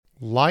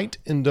Light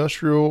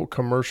industrial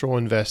commercial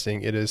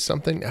investing. It is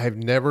something I've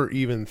never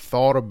even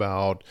thought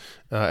about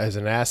as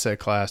an asset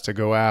class to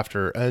go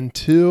after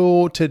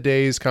until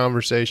today's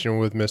conversation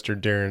with Mr.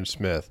 Darren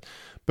Smith.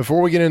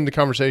 Before we get into the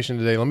conversation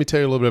today, let me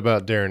tell you a little bit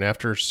about Darren.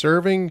 After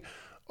serving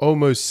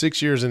almost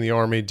 6 years in the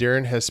Army,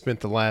 Darren has spent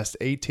the last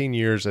 18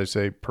 years as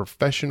a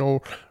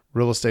professional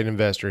real estate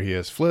investor. He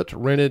has flipped,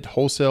 rented,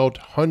 wholesaled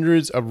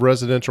hundreds of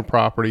residential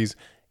properties,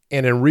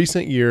 and in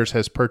recent years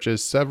has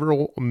purchased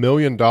several $1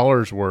 million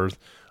worth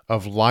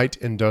of light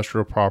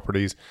industrial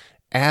properties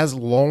as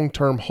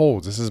long-term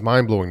holds. This is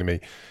mind-blowing to me.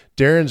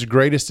 Darren's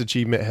greatest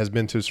achievement has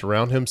been to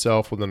surround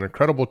himself with an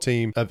incredible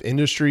team of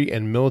industry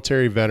and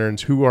military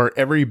veterans who are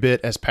every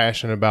bit as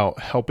passionate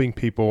about helping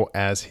people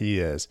as he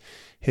is.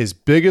 His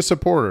biggest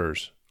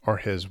supporters are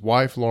his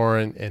wife,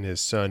 Lauren, and his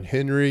son,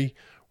 Henry.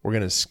 We're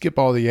going to skip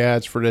all the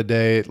ads for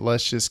today.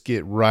 Let's just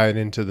get right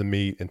into the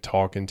meat and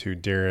talking to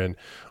Darren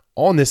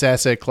on this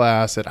asset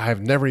class that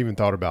I've never even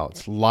thought about.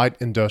 It's light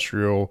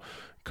industrial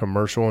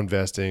commercial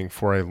investing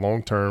for a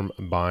long-term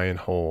buy and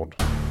hold.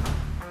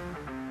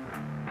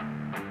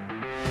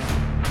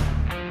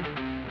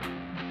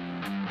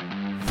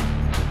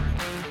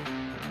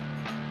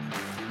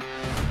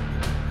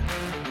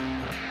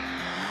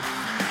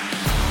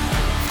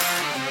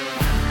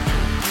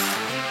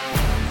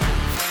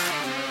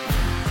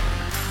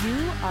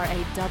 You are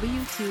a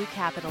W-2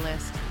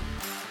 capitalist.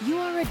 You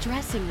are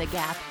addressing the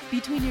gap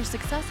between your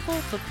successful,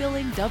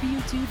 fulfilling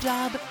W-2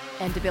 job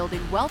and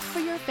building wealth for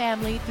your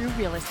family through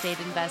real estate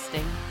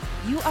investing.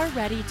 You are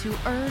ready to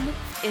earn,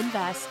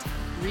 invest,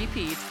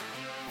 repeat.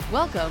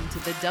 Welcome to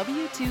the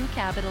W-2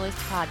 Capitalist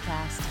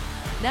Podcast.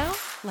 Now,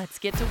 let's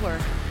get to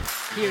work.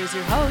 Here's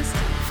your host,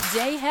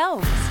 Jay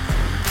Helms.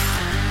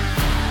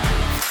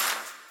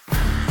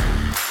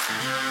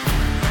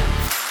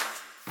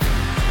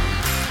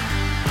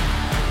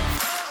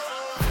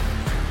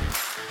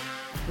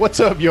 What's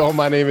up, y'all?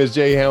 My name is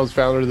Jay Helms,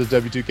 founder of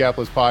the W2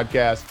 Capitalist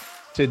Podcast.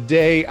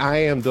 Today, I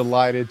am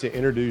delighted to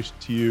introduce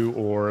to you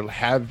or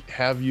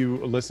have you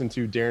listen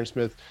to Darren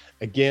Smith.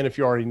 Again, if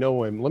you already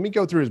know him, let me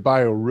go through his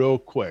bio real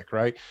quick,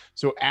 right?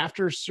 So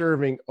after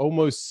serving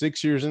almost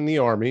 6 years in the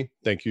Army,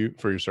 thank you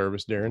for your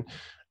service, Darren.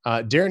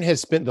 Darren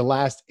has spent the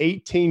last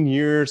 18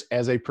 years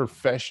as a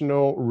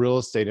professional real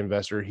estate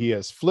investor. He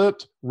has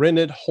flipped,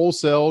 rented,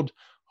 wholesaled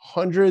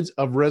hundreds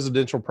of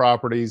residential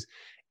properties,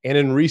 and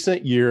in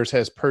recent years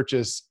has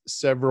purchased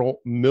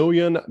several $1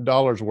 million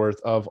worth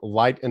of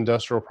light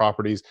industrial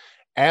properties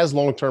as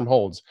long-term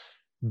holds.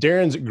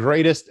 Darren's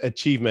greatest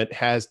achievement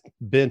has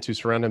been to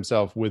surround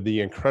himself with the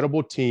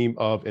incredible team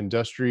of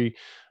industry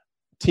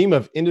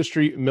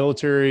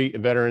military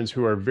veterans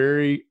who are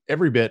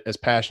every bit as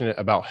passionate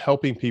about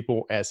helping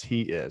people as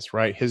he is,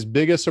 right? His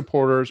biggest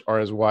supporters are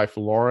his wife,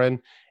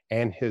 Lauren,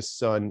 and his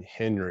son,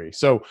 Henry.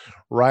 So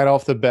right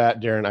off the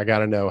bat, Darren, I got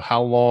to know,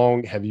 how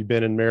long have you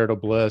been in marital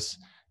bliss?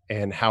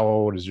 And how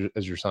old is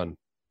your son?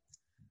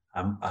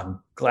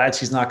 I'm glad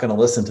she's not going to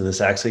listen to this,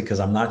 actually,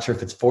 because I'm not sure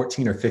if it's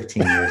 14 or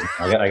 15 years.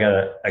 I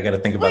got to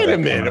think about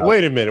that.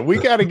 Wait a minute. We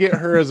got to get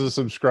her as a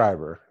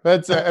subscriber.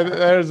 That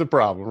is a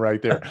problem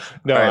right there.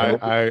 No,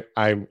 right,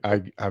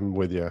 I'm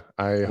with you.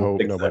 I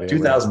hope nobody.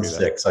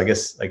 2006. I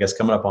guess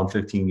coming up on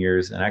 15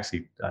 years, and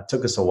actually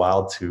took us a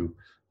while to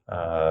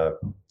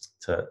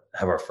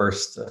have our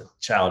first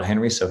child,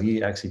 Henry. So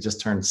he actually just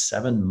turned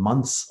 7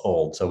 months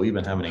old. So we've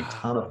been having a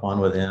ton of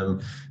fun with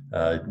him.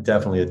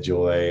 Definitely a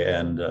joy.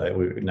 And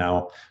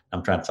now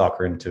I'm trying to talk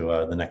her into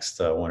the next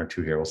one or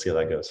two here. We'll see how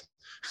that goes.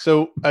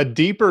 So a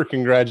deeper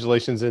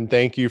congratulations and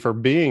thank you for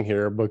being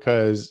here,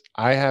 because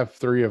I have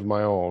 3 of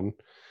my own,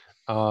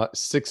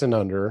 6 and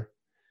under.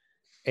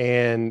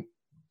 And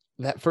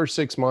that first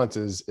 6 months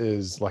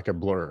is like a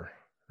blur,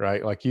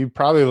 right? Like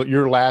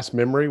your last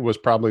memory was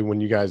probably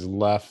when you guys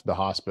left the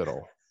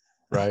hospital,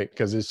 right?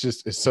 Because it's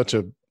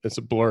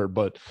a blur.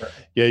 But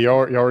yeah,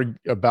 y'all are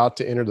about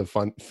to enter the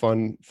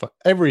fun.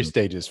 Every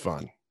stage is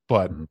fun,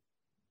 but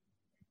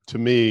to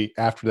me,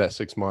 after that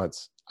 6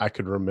 months, I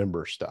could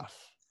remember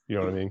stuff. You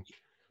know what I mean?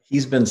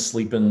 He's been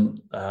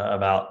sleeping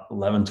about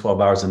 11,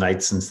 12 hours a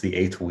night since the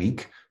 8th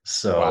week.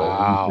 So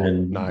wow, he's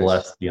been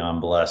blessed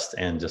beyond blessed,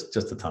 and just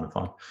a ton of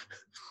fun.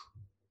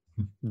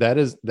 That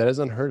is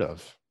unheard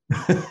of.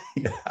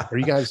 Yeah. Are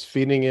you guys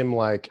feeding him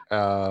like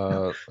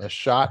a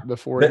shot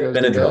before he goes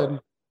to bed?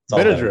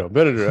 Benadryl.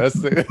 That's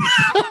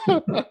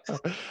the.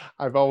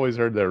 I've always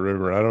heard that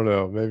rumor. I don't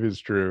know. Maybe it's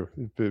true.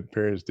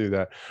 Parents do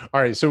that.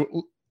 All right.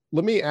 So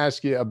let me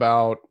ask you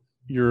about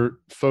your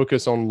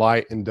focus on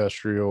light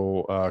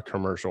industrial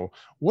commercial.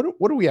 What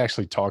are we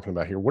actually talking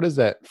about here? What does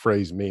that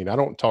phrase mean? I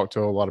don't talk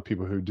to a lot of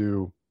people who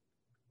do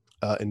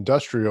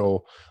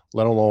industrial,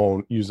 let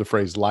alone use the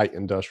phrase light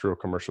industrial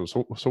commercial.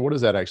 So what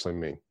does that actually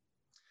mean?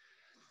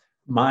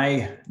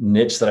 My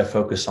niche that I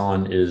focus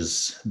on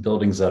is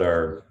buildings that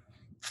are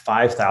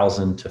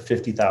 5,000 to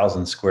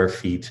 50,000 square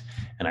feet.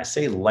 And I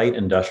say light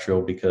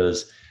industrial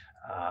because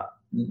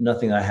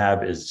nothing I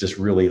have is just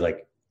really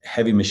like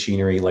heavy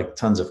machinery, like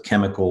tons of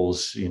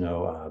chemicals,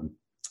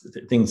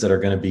 things that are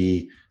going to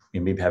be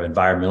maybe have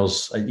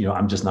environmentals.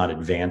 I'm just not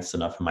advanced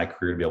enough in my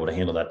career to be able to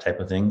handle that type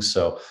of thing.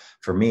 So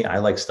for me, I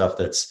like stuff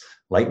that's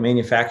light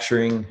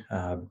manufacturing,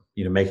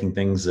 making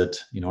things that,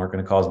 aren't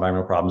going to cause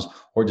environmental problems,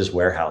 or just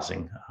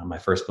warehousing. My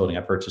first building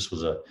I purchased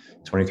was a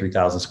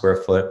 23,000 square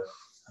foot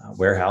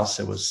warehouse.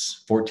 It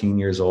was 14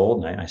 years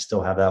old, and I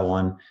still have that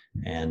one,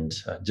 and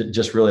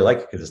just really like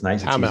it because it's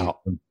nice.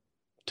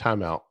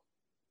 Time out.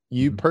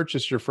 You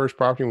purchased your first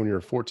property when you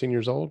were 14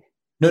 years old?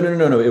 No.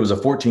 It was a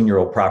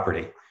 14-year-old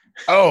property.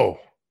 Oh,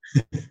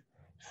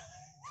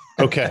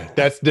 okay.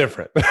 That's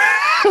different.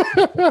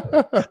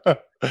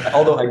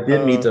 Although I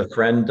did meet a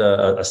friend,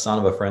 a son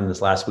of a friend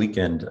this last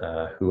weekend,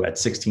 who at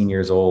 16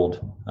 years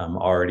old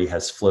already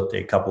has flipped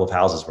a couple of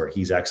houses where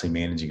he's actually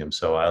managing them.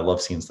 So I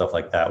love seeing stuff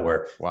like that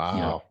where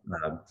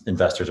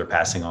investors are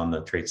passing on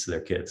the traits to their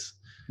kids.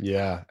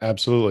 Yeah,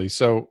 absolutely.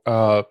 So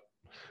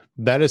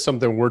that is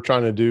something we're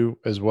trying to do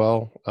as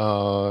well.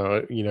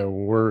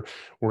 We're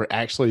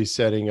actually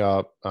setting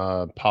up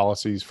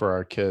policies for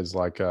our kids.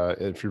 Like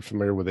if you're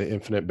familiar with the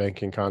infinite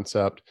banking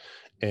concept,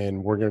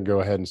 and we're going to go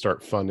ahead and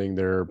start funding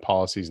their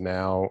policies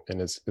now. And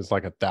it's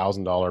like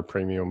 $1,000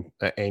 premium,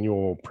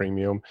 annual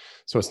premium.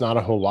 So it's not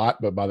a whole lot,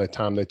 but by the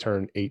time they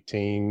turn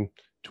 18,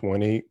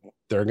 20,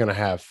 they're going to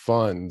have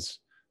funds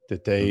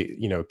that they,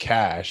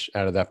 cash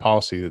out of that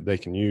policy that they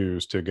can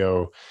use to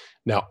go.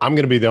 Now I'm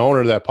going to be the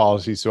owner of that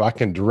policy, so I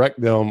can direct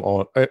them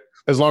on,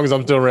 as long as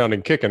I'm still around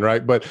and kicking,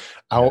 right? But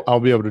I'll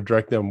be able to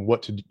direct them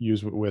what to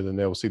use it with, and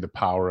they will see the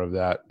power of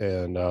that.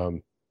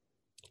 And,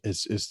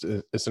 it's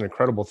an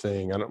incredible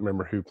thing. I don't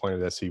remember who planted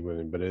that seed with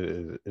him, but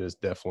it is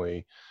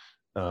definitely,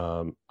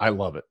 I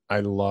love it.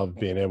 I love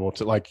being able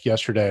to, like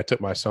yesterday, I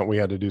took my son, we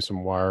had to do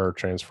some wire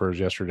transfers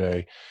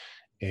yesterday,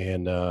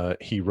 and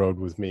he rode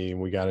with me, and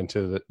we got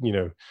into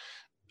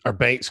our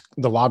banks,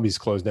 the lobbies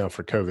closed down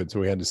for COVID. So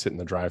we had to sit in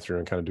the drive-thru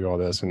and kind of do all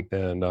this. And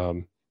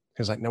he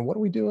was like, now what are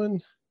we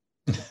doing?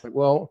 Like,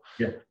 well,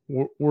 yeah,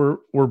 we're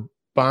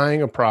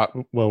buying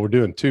we're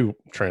doing two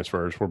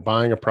transfers. We're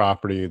buying a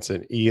property. It's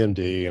an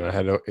EMD. And I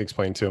had to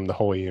explain to him the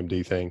whole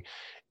EMD thing.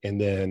 And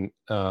then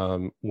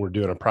we're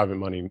doing a private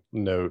money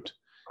note,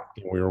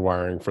 and we were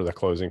wiring for the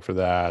closing for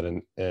that.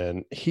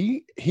 And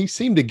he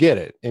seemed to get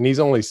it, and he's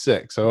only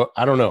 6. So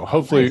I don't know.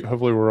 Hopefully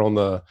we're on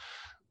the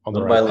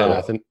right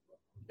path.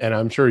 And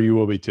I'm sure you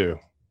will be too.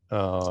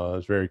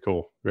 It's very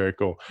cool. Very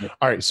cool. Yeah.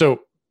 All right.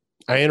 So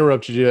I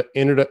interrupted you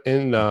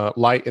in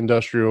light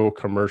industrial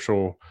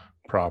commercial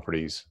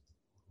properties.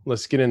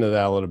 Let's get into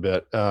that a little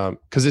bit,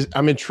 because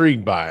I'm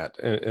intrigued by it,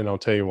 and I'll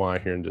tell you why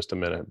here in just a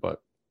minute.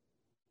 But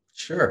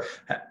sure,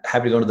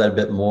 happy to go into that a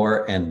bit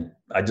more. And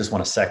I just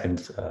want to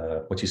second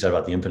what you said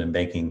about the infinite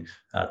banking.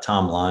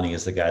 Tom Lonnie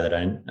is the guy that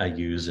I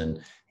use, and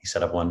he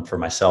set up one for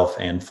myself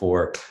and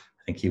for,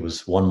 I think he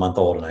was 1 month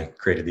old, and I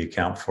created the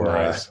account for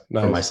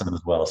my son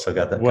as well. So I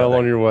got that. Well,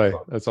 on your way.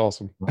 That's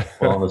awesome.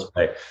 Well on this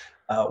way.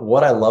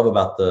 What I love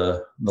about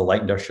the light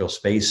industrial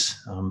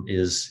space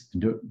is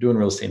doing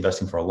real estate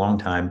investing for a long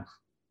time.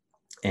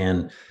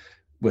 And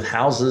with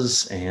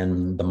houses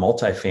and the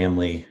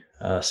multifamily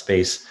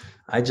space,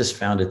 I just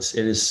found it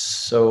is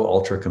so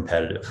ultra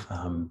competitive.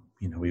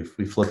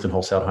 We've flipped and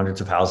wholesaled hundreds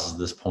of houses at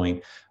this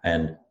point.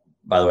 And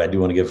by the way, I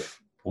do want to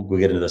we'll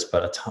get into this,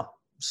 but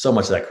so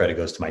much of that credit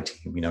goes to my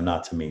team,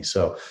 not to me.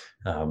 So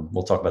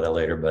we'll talk about that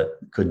later, but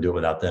couldn't do it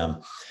without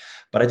them.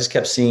 But I just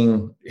kept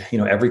seeing,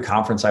 every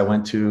conference I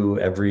went to,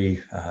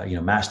 every,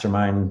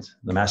 mastermind,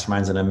 the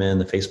masterminds that I'm in,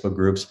 the Facebook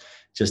groups,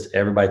 just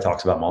everybody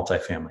talks about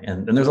multifamily.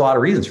 And there's a lot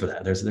of reasons for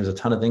that. There's a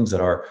ton of things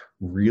that are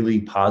really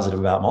positive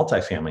about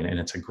multifamily, and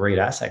it's a great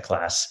asset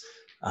class.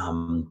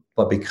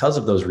 But because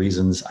of those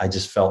reasons, I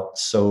just felt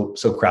so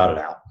crowded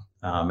out.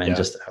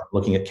 Just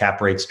looking at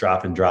cap rates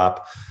drop.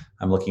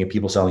 I'm looking at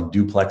people selling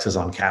duplexes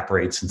on cap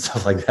rates and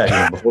stuff like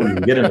that, before we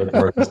even get into the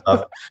commercial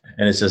stuff.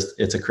 And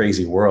it's a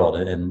crazy world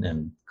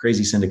and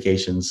crazy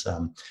syndications.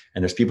 And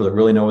there's people that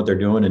really know what they're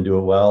doing and do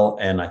it well,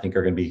 and I think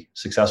are going to be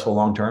successful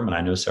long-term. And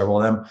I know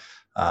several of them.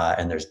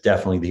 And there's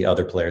definitely the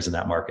other players in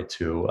that market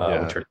too,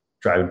 which are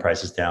driving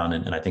prices down.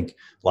 And I think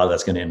a lot of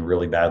that's going to end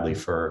really badly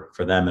for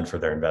them and for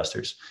their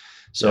investors.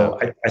 So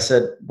I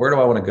said, where do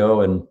I want to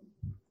go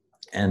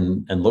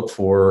and look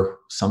for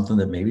something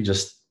that maybe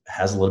just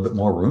has a little bit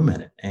more room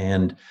in it?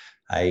 And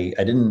I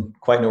didn't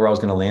quite know where I was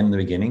going to land in the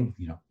beginning.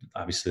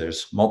 Obviously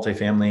there's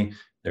multifamily,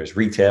 there's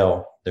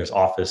retail, there's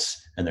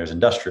office, and there's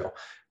industrial,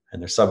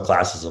 and there's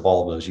subclasses of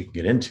all of those you can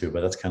get into,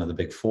 but that's kind of the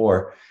big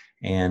four.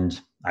 And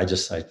I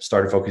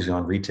started focusing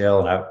on retail,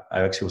 and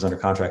I actually was under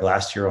contract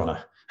last year on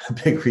a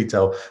big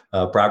retail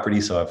property.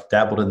 So I've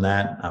dabbled in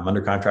that. I'm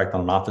under contract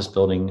on an office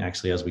building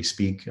actually as we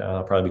speak.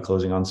 I'll probably be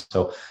closing on.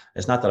 So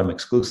it's not that I'm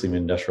exclusively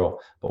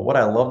industrial, but what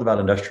I loved about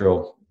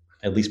industrial,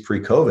 at least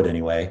pre-COVID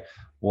anyway,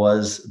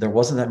 was there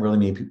wasn't that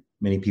really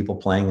many people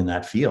playing in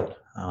that field.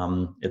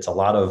 It's a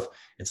little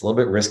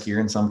bit riskier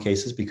in some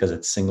cases because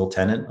it's single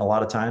tenant a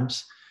lot of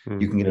times.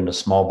 You can get into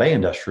small bay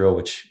industrial,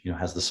 which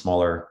has the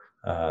smaller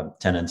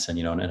tenants and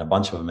and a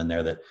bunch of them in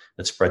there that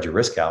spread your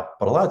risk out.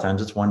 But a lot of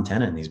times it's one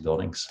tenant in these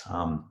buildings.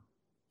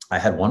 I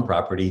had one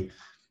property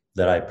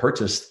that I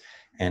purchased,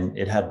 and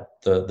it had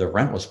the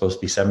rent was supposed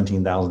to be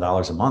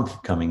 $17,000 a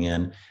month coming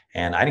in,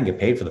 and I didn't get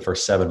paid for the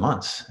first 7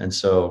 months. And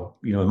so,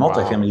 in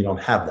multifamily, you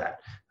don't have that.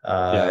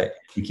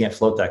 You can't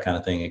float that kind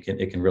of thing.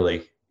 It can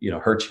really,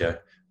 hurt you,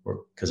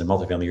 because in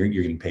multifamily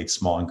you're getting paid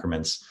small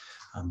increments.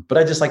 But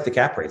I just like the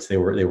cap rates. They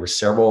were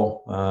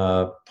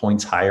several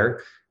points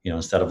higher.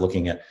 Instead of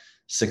looking at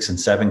 6 and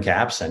 7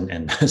 caps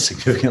and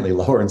significantly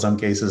lower in some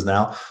cases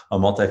now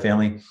on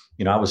multifamily,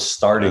 I was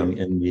starting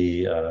in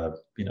the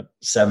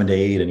 7 to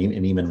 8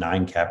 and even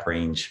 9 cap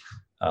range,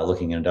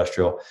 looking at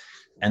industrial.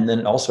 And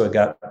then also it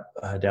got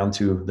down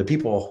to the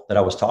people that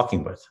I was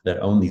talking with that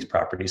own these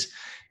properties.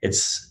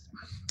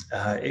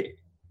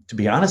 To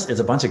be honest, it's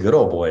a bunch of good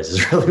old boys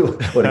is really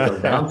what it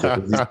comes down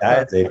to. These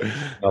guys,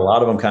 a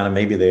lot of them kind of,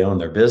 maybe they own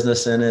their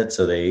business in it.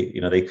 So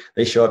they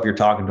show up, you're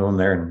talking to them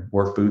there in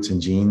work boots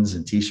and jeans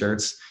and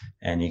t-shirts,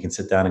 and you can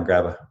sit down and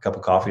grab a cup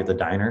of coffee at the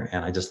diner.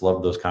 And I just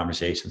love those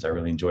conversations. I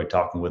really enjoyed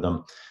talking with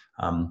them.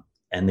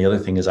 And the other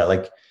thing is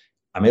I'm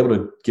able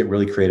to get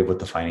really creative with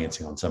the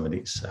financing on some of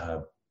these.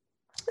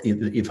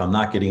 If I'm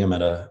not getting them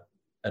at a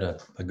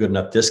good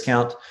enough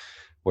discount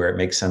where it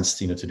makes sense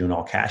to do an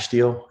all cash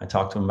deal, I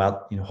talk to them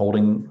about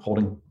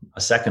holding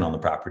a second on the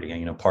property,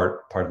 and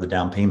part of the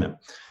down payment,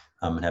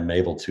 and have been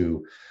able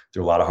to,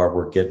 through a lot of hard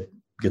work, get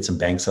some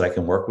banks that I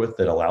can work with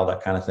that allow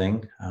that kind of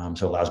thing.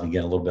 So it allows me to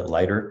get a little bit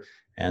lighter,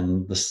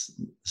 and the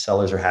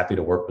sellers are happy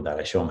to work with that.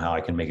 I show them how I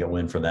can make it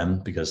win for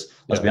them, because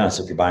let's be honest,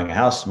 if you're buying a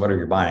house, whatever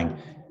you're buying,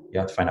 you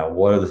have to find out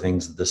what are the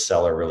things that the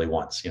seller really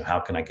wants. How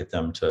can I get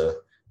them to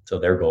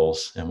their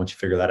goals? And once you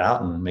figure that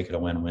out and make it a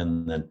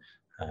win-win, then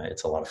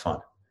it's a lot of fun.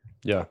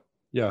 Yeah.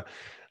 Yeah.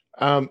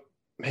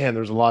 Man,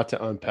 there's a lot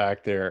to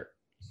unpack there.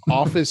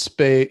 Office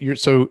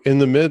space. So in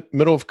the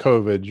middle of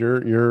COVID,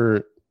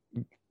 you're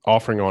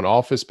offering on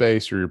office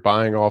space, or you're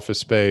buying office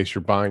space,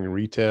 you're buying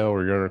retail,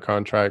 or you're under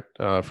contract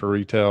for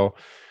retail.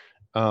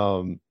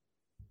 You're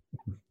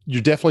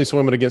definitely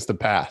swimming against the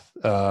path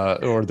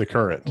or the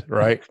current,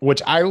 right?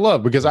 Which I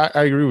love, because I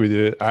agree with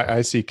you.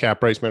 I see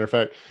cap rates. Matter of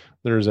fact,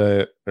 there's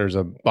a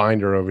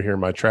binder over here in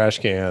my trash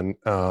can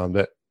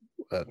that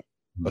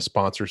a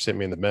sponsor sent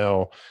me in the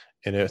mail,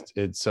 and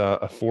it's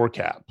a 4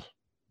 cap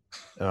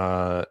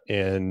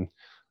and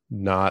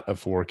not a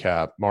 4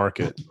 cap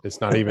market.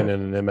 It's not even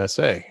in an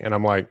MSA. And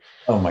I'm like,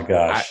 oh my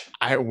gosh,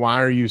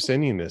 why are you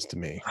sending this to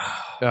me?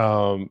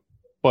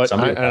 But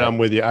I'm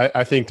with you.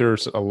 I think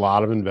there's a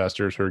lot of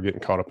investors who are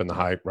getting caught up in the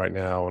hype right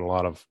now, and a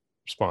lot of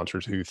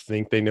sponsors who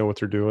think they know what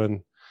they're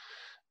doing.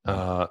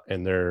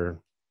 And they're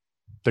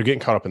getting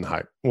caught up in the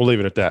hype. We'll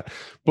leave it at that.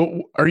 But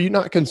are you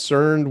not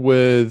concerned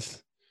with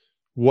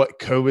what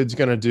COVID's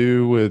going to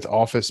do with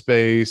office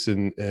space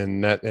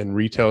and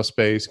retail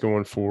space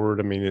going forward?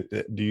 I mean,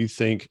 do you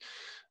think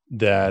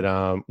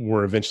that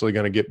we're eventually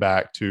going to get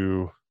back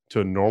to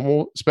a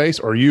normal space?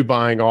 Or are you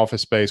buying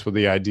office space with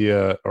the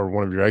idea, or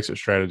one of your exit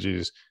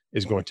strategies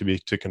is going to be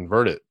to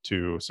convert it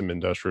to some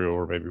industrial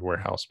or maybe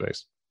warehouse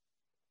space?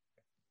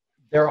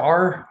 There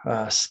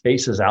are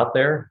spaces out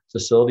there,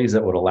 facilities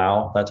that would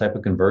allow that type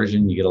of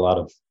conversion. You get a lot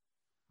of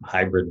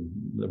hybrid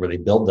where they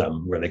build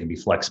them, where they can be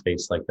flex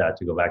space like that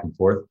to go back and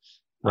forth.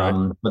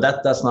 Right.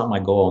 But that's not my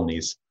goal on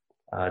these.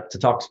 To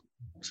talk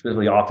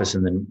specifically office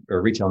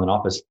or retail and then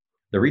office,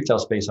 the retail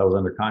space I was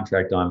under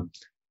contract on,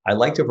 I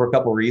liked it for a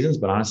couple of reasons,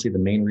 but honestly, the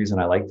main reason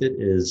I liked it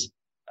is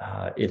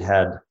it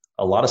had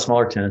a lot of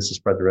smaller tenants to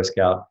spread the risk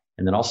out.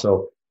 And then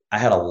also I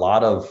had a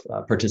lot of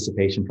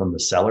participation from the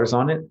sellers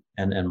on it.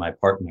 And my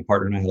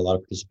partner and I had a lot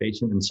of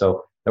participation. And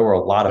so there were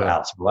a lot of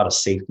outs, a lot of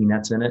safety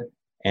nets in it.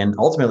 And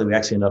ultimately, we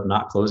actually ended up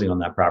not closing on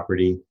that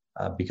property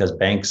because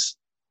banks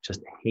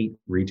just hate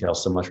retail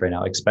so much right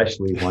now,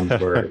 especially ones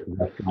where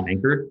restaurant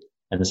anchored.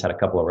 And this had a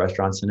couple of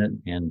restaurants in it.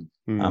 And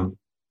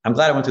I'm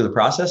glad I went through the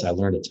process. I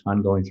learned a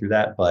ton going through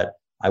that, but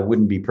I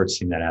wouldn't be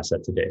purchasing that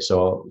asset today.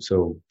 So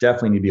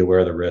definitely need to be aware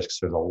of the risks.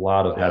 There's a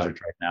lot of hazards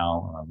right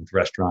now with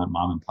restaurant.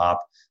 Mom and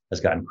pop has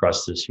gotten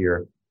crushed this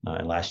year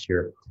and last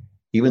year.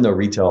 Even though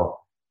retail,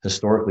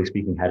 historically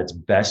speaking, had its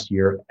best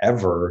year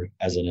ever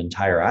as an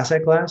entire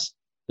asset class,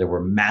 there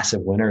were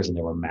massive winners and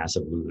there were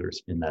massive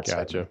losers in that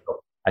segment. So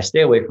I stay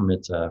away from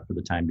it for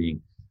the time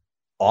being.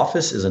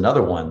 Office is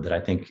another one that I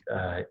think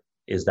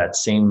has that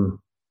same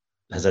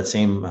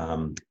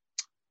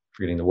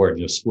forgetting the word,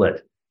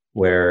 split,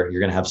 where you're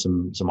going to have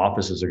some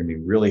offices that are going to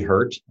be really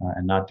hurt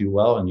and not do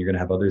well, and you're going to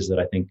have others that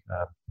I think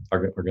are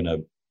going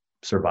to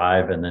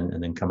survive and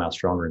then come out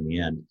stronger in the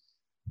end.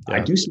 Yeah.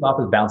 I do see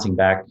office bouncing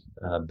back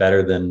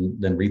better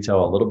than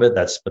retail a little bit.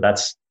 That's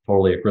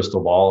totally a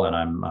crystal ball, and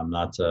I'm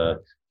not.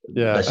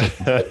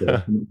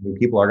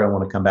 People are going to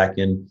want to come back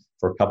in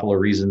for a couple of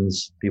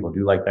reasons. People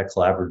do like that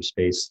collaborative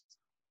space.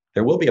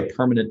 There will be a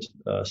permanent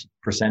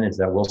percentage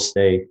that will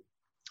stay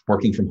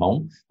working from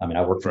home. I mean,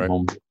 I work from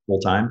home full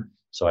time,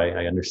 so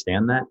I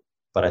understand that.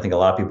 But I think a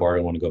lot of people are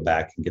going to want to go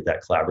back and get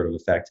that collaborative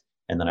effect.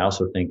 And then I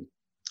also think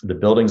the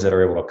buildings that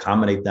are able to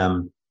accommodate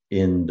them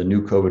in the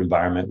new COVID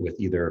environment with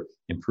either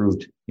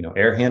improved,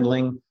 air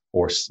handling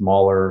or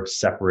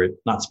separated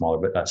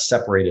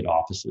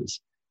offices.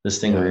 This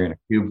thing where you're in a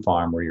cube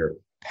farm where you're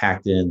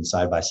packed in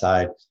side by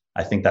side,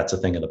 I think that's a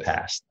thing of the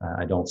past.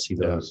 I don't see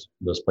those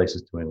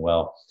places doing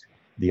well.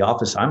 The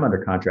office I'm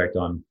under contract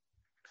on,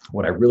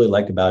 what I really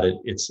like about it,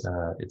 it's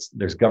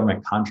there's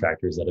government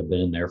contractors that have been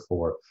in there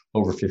for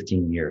over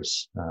 15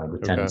 years. The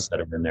tenants that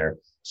have been there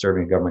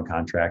serving a government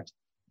contract,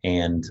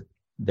 and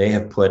they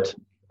have put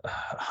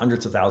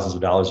hundreds of thousands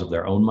of dollars of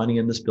their own money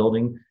in this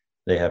building.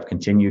 They have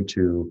continued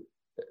to.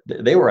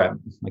 They were at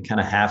kind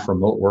of half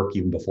remote work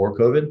even before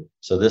COVID.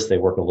 So they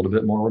work a little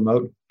bit more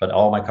remote. But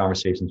all my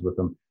conversations with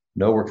them,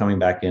 no, we're coming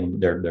back in.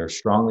 They're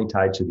strongly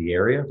tied to the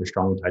area. They're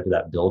strongly tied to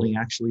that building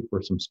actually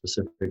for some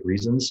specific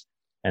reasons.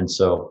 And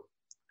so,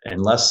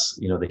 unless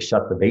they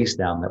shut the base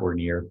down that we're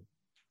near,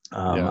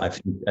 I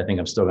think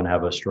I'm still going to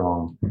have a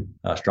strong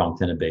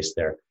tenant base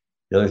there.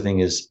 The other thing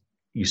is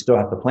you still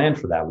have to plan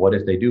for that. What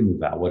if they do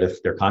move out? What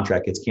if their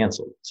contract gets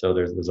canceled? So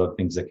there's other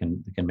things that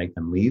can make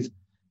them leave.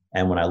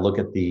 And when I look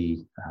at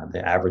the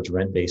average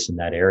rent base in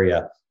that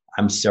area,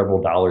 I'm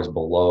several dollars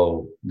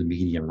below the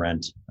median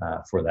rent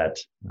for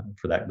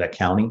that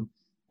county.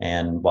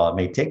 And while it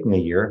may take me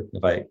a year,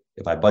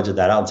 if I budget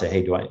that out and say,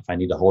 hey, if I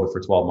need to hold it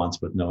for 12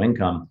 months with no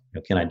income,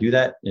 can I do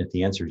that? And if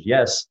the answer is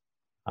yes,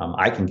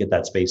 I can get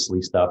that space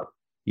leased up,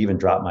 even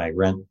drop my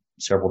rent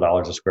several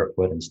dollars a square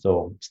foot and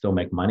still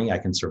make money. I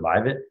can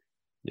survive it.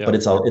 Yep. But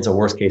it's a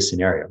worst case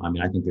scenario. I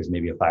mean, I think there's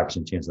maybe a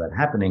 5% chance of that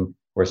happening.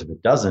 Whereas if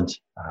it doesn't,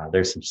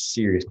 there's some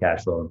serious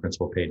cash flow and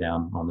principal pay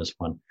down on this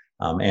one.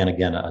 And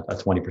again, a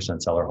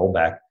 20% seller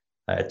holdback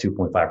at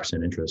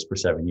 2.5% interest for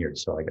 7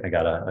 years. So I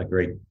got a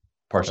great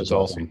partial. That's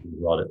awesome.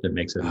 That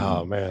makes it.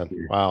 Oh man.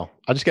 Weird. Wow.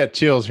 I just got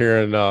chills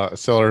hearing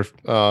seller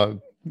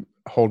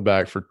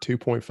holdback for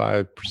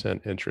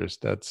 2.5%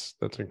 interest. That's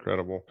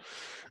incredible.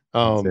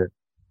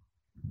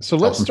 So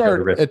let's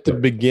start at the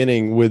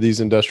beginning with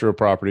these industrial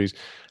properties.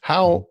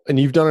 How, and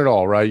you've done it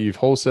all, right? You've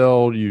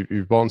wholesaled,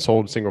 you've bought and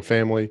sold single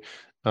family,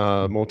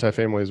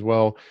 multifamily as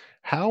well.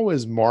 How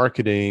is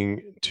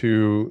marketing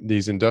to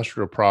these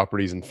industrial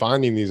properties and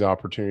finding these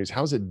opportunities,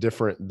 how is it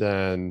different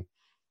than,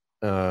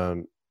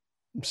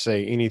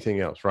 say, anything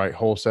else, right?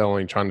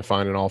 Wholesaling, trying to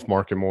find an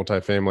off-market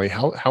multifamily.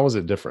 How is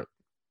it different?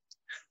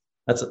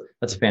 That's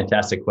a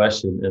fantastic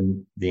question.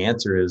 And the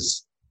answer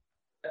is,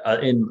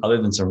 in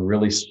other than some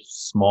really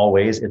small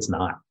ways, it's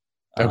not.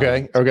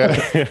 Okay.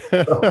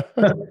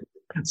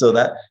 So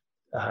that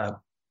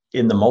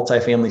in the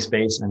multifamily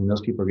space, I mean, those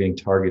people are getting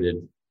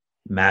targeted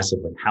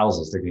massively.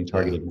 Houses, they're getting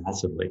targeted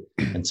massively.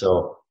 And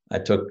so I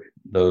took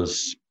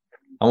those,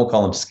 I won't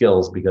call them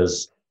skills,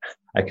 because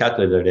I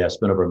calculated the other day, I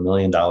spent over $1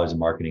 million in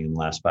marketing in the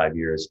last 5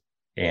 years.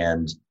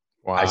 And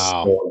wow. I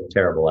still am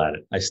terrible at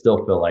it. I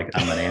still feel like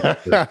I'm an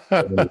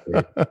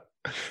amateur.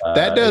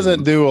 That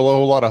doesn't do a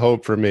whole lot of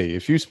hope for me.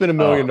 If you spend $1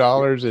 million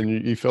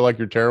and you feel like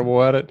you're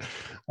terrible at it,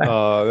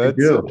 I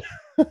do.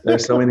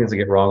 There's so many things that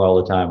get wrong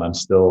all the time. I'm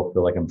still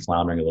feel like I'm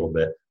floundering a little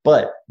bit.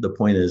 But the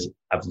point is,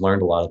 I've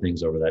learned a lot of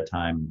things over that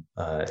time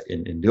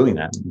in doing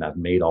that. And I've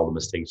made all the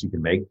mistakes you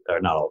can make. Or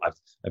not all.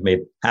 I've made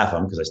half of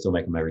them because I still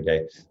make them every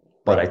day.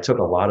 But I took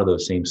a lot of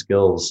those same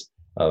skills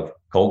of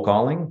cold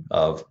calling,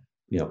 of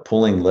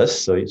pulling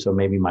lists. So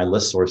maybe my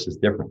list source is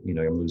different.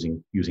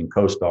 I'm using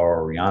CoStar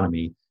or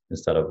Reonomy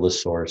instead of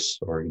ListSource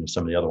or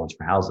some of the other ones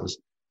for houses.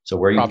 So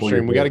where you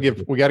PropStream, we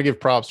got to give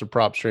props to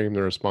PropStream.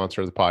 They're a sponsor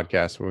of the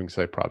podcast, so we can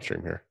say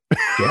PropStream here.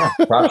 Yeah,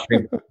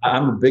 PropStream.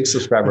 I'm a big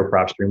subscriber of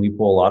PropStream. We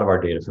pull a lot of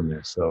our data from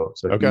there. So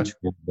okay. Huge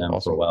fan of them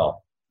awesome.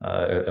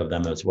 Of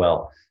them as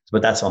well.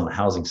 But that's on the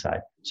housing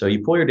side. So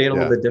you pull your data a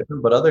little bit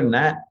different. But other than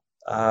that,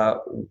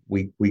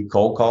 we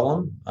cold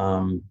call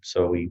them.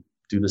 So we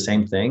do the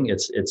same thing.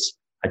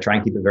 I try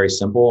and keep it very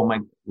simple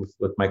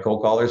with my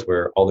cold callers,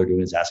 where all they're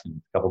doing is asking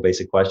a couple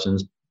basic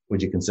questions.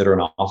 Would you consider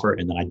an offer?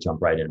 And then I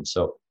jump right in.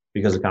 So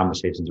because the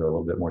conversations are a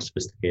little bit more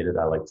sophisticated,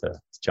 I like to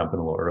jump in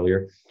a little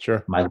earlier.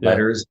 Sure. My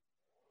letters,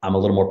 I'm a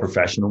little more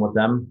professional with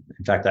them.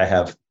 In fact, I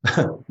have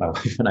my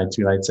wife and I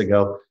 2 nights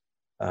ago,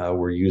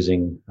 we're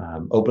using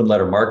Open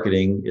Letter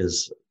Marketing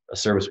is a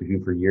service we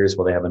do for years.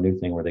 Well, they have a new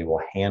thing where they will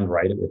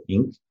handwrite it with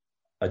ink,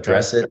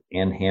 address it,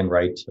 and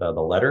handwrite the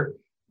letter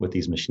with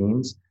these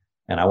machines.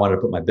 And I wanted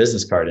to put my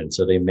business card in.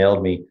 So they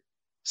mailed me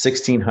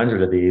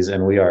 1,600 of these,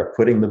 and we are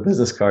putting the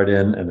business card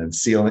in and then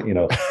sealing,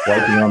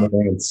 wiping on the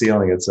thing and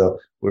sealing it. So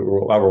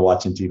while we're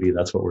watching TV,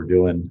 that's what we're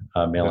doing,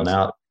 mailing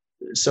out.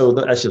 So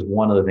that's just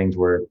one of the things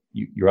where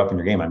you're up in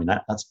your game. I mean,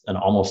 that's an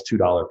almost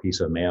 $2 piece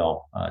of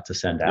mail to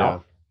send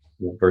out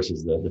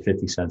versus the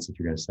 50 cents that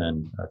you're going to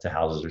send to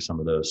houses or some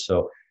of those.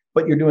 So,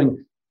 but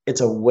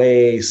it's a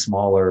way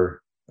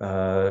smaller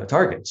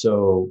target.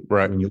 So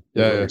when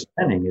you're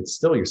spending,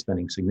 you're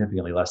spending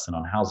significantly less than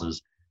on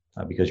houses.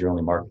 Because you're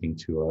only marketing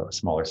to a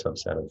smaller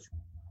subset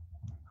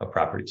of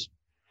properties.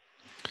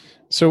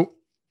 So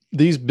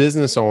these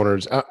business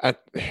owners,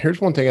 here's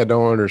one thing I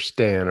don't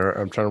understand, or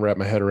I'm trying to wrap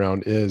my head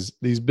around, is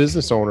these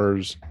business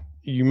owners,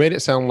 you made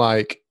it sound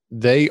like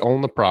they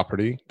own the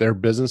property, their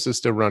business is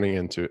still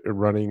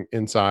running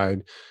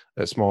inside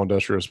that small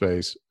industrial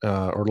space,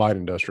 or light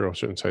industrial, I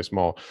shouldn't say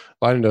small,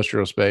 light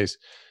industrial space,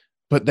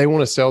 but they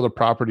want to sell the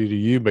property to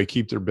you, but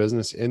keep their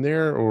business in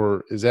there?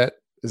 Or is that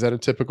a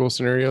typical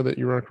scenario that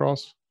you run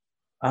across?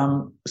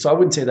 So I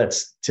wouldn't say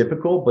that's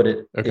typical, but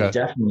Okay. it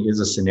definitely is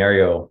a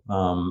scenario.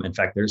 In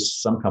fact,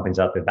 there's some companies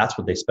out there, that's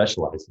what they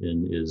specialize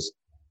in, is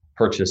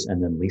purchase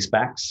and then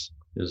leasebacks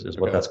is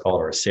what Okay. that's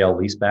called, or a sale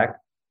leaseback.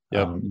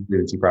 Yep. You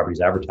can see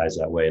properties advertised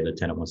that way. The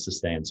tenant wants to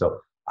stay in. So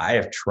I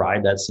have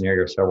tried that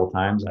scenario several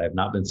times. I have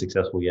not been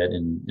successful yet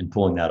in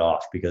pulling that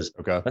off, because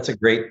Okay. that's a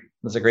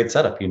great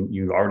setup.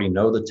 You already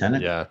know the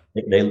tenant. Yeah.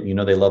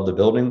 They love the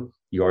building.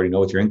 You already know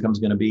what your income is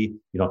going to be.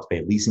 You don't have to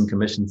pay leasing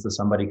commissions to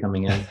somebody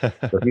coming in.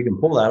 So if you can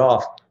pull that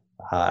off,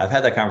 I've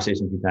had that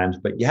conversation a few times,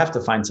 but you have to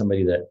find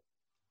somebody that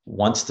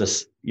wants to,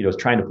 is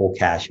trying to pull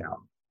cash out.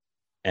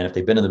 And if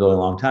they've been in the building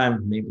a long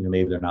time,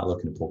 maybe they're not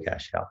looking to pull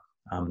cash out.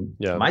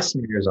 Yeah. My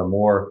scenarios are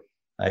more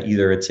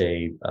either it's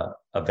a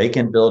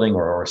vacant building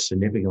or a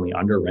significantly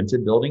under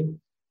rented building.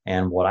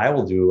 And what I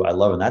will do, I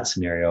love in that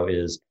scenario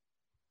is,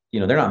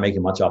 they're not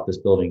making much off this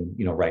building,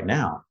 right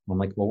now. I'm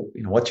like, well,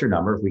 what's your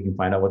number? If we can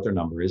find out what their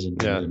number is,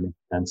 and it makes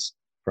sense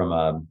from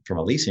a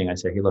leasing, I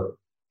say, hey, look,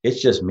 it's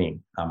just me.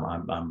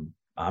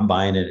 I'm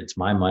buying it. It's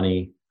my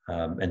money,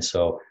 and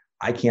so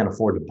I can't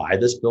afford to buy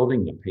this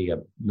building and pay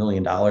 $1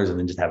 million and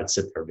then just have it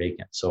sit there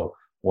vacant. So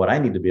what I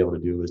need to be able to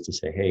do is to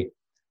say, hey,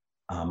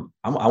 I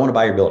want to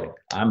buy your building.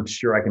 I'm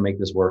sure I can make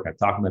this work. I've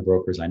talked to my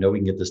brokers. I know we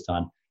can get this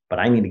done, but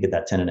I need to get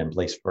that tenant in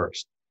place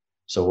first.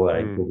 So what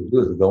we do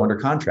is we go under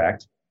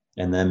contract,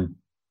 and then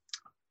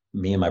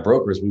me and my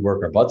brokers, we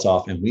work our butts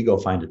off and we go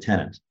find a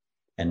tenant.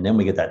 And then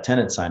we get that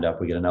tenant signed up.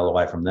 We get an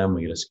LOI from them.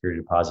 We get a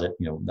security deposit.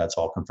 That's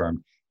all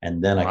confirmed.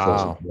 And then I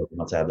close the deal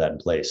once I have that in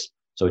place.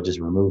 So it just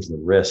removes the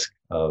risk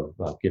of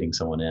getting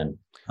someone in.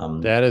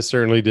 That is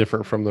certainly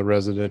different from the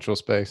residential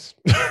space.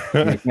 You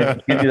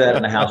can't do that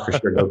in a house for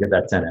sure. Go get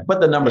that tenant.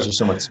 But the numbers are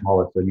so much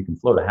smaller, so you can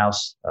float a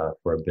house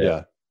for a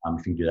bit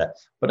if you do that.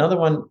 But another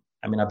one,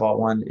 I bought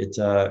one. It's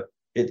a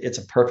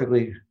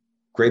perfectly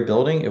great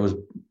building. It was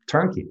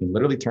turnkey,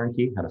 literally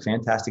turnkey. Had a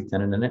fantastic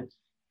tenant in it.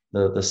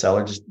 The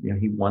seller just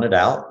he wanted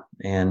out,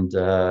 and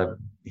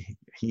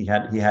he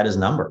had his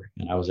number,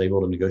 and I was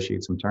able to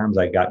negotiate some terms.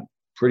 I got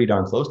pretty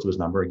darn close to his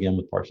number again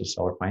with partial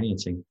seller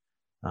financing.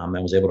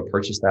 And was able to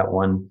purchase that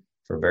one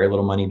for very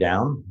little money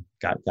down,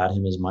 got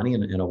him his money,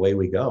 and away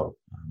we go.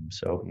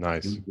 So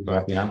nice. He's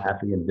happy, and I'm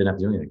happy, and didn't have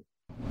to do anything.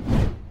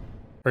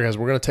 All right, guys,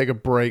 we're going to take a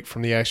break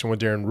from the Action with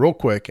Darren real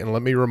quick, and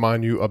let me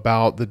remind you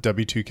about the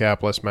W2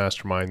 Capitalist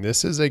Mastermind.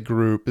 This is a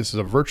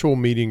virtual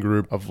meeting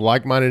group of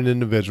like-minded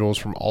individuals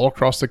from all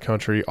across the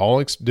country,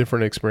 all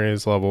different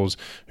experience levels,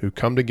 who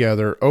come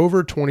together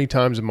over 20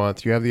 times a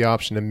month. You have the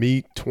option to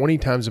meet 20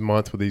 times a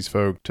month with these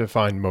folks to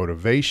find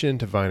motivation,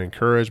 to find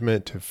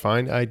encouragement, to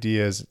find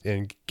ideas,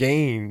 and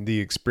gain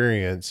the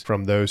experience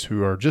from those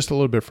who are just a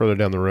little bit further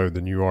down the road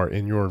than you are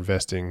in your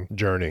investing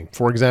journey.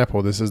 For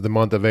example, this is the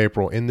month of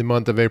April. In the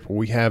month of April,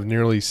 we have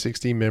nearly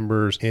 60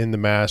 members in the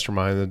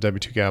mastermind, the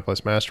W2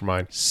 Capitalist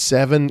Mastermind.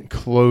 7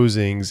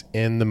 closings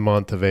in the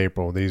month of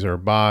April. These are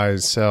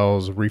buys,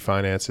 sells,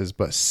 refinances,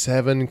 but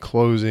 7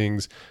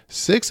 closings,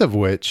 6 of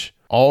which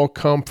all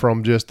come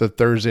from just the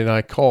Thursday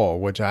night call,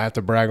 which I have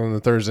to brag on the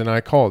Thursday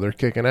night call. They're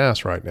kicking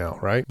ass right now,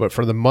 right? But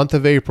for the month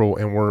of April,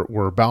 and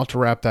we're about to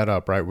wrap that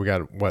up, right? We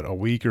got, a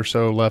week or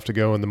so left to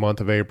go in the month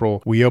of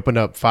April. We opened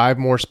up 5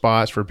 more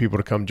spots for people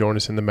to come join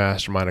us in the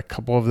mastermind. A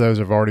couple of those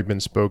have already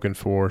been spoken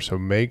for, so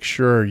make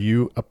sure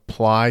you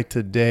apply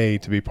today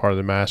to be part of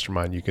the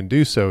mastermind. You can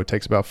do so. It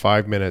takes about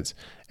 5 minutes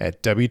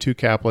at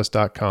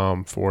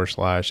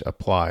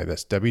w2capitalist.com/apply.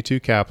 That's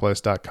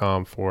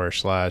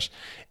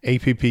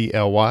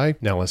w2capitalist.com/APPLY.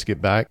 Now let's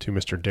get back to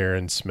Mr.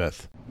 Darren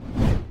Smith.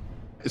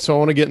 So I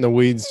want to get in the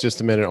weeds just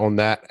a minute on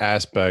that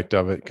aspect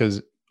of it,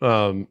 because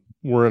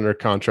we're under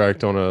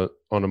contract on a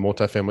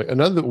multifamily.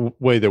 Another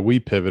way that we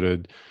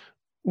pivoted,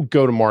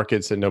 go to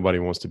markets that nobody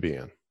wants to be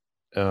in.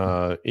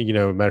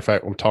 Matter of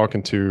fact, I'm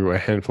talking to a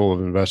handful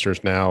of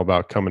investors now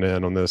about coming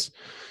in on this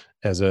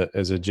as a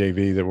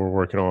JV that we're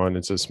working on.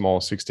 It's a small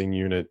 16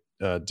 unit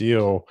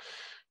deal.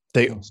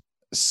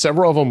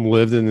 Several of them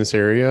lived in this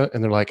area,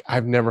 and they're like,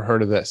 I've never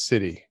heard of that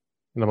city.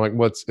 And I'm like,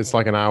 it's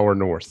like an hour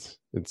north.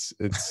 It's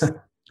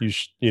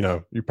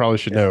you probably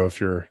should know if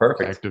you're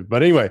active.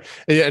 But anyway,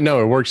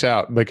 it works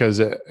out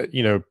because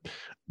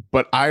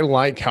but I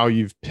like how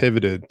you've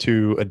pivoted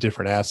to a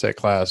different asset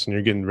class, and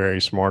you're getting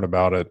very smart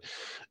about it.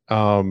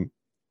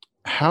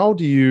 How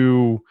do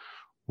you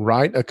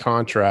write a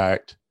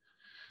contract?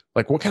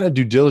 Like, what kind of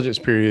due diligence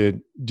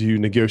period do you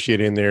negotiate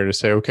in there to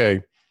say,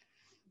 okay,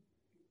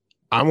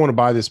 I want to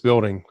buy this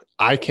building.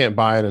 I can't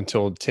buy it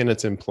until a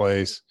tenant's in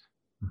place.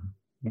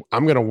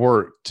 I'm going to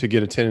work to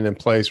get a tenant in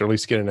place, or at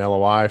least get an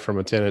LOI from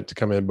a tenant to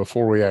come in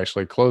before we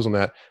actually close on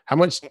that.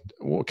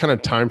 What kind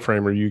of time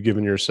frame are you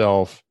giving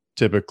yourself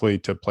typically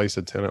to place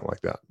a tenant like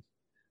that?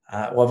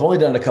 Well, I've only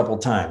done it a couple of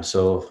times,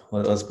 so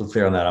let's be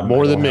clear on that.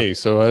 More than me,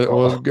 so it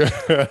was good.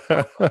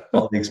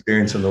 All the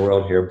experience in the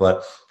world here,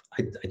 but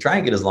I try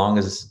and get as long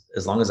as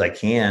I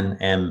can,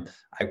 and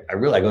I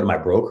go to my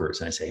brokers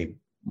and I say, hey,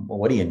 well,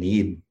 what do you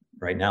need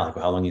right now? Like,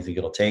 how long do you think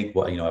it'll take?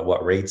 What, at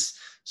what rates?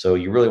 So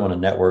you really want to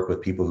network with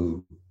people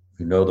who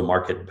know the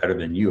market better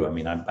than you. I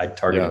mean, I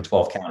target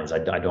 12 counties. I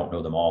don't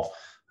know them all.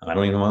 I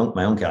don't even know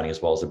my own county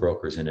as well as the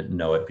brokers in it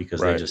know it,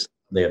 because Right.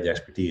 they have the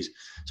expertise.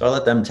 So I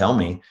let them tell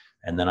me,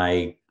 and then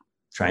I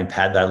try and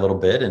pad that a little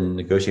bit and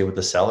negotiate with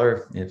the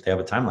seller if they have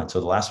a timeline. So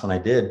the last one I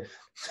did,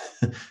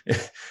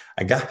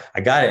 I got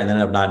it and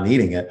ended up not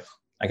needing it.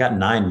 I got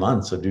 9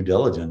 months of due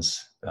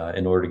diligence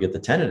in order to get the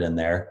tenant in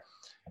there.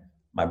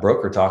 My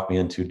broker talked me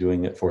into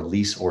doing it for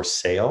lease or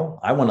sale.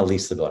 I want to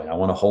lease the building. I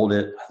want to hold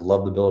it. I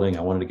love the building.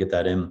 I wanted to get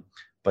that in.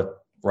 But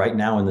right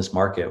now in this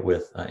market,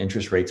 with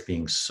interest rates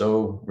being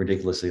so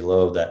ridiculously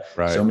low, that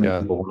so many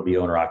people want to be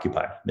owner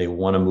occupied. They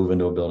want to move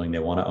into a building. They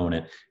want to own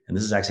it. And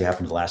this has actually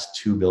happened to the last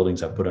 2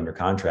 buildings I've put under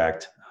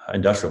contract,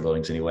 industrial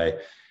buildings anyway.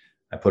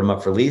 I put them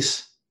up for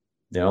lease.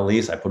 They don't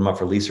lease. I put them up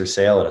for lease or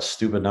sale at a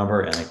stupid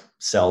number, and it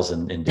sells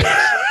in days.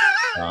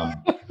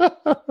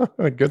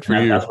 Good for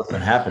you. That's what's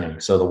been happening.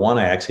 So the one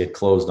I actually had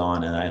closed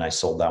on, and I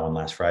sold that one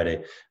last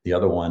Friday. The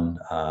other one,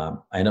 I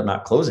ended up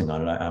not closing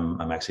on it.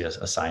 I'm actually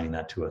assigning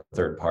that to a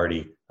third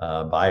party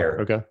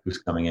buyer who's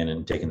coming in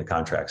and taking the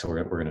contract. So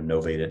we're going to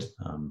novate it.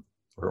 So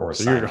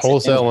you're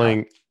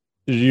wholesaling.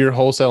 You're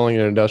wholesaling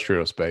an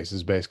industrial space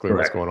is basically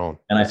Correct. What's going on.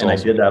 And I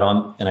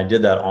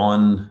did that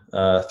on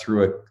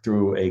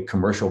through a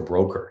commercial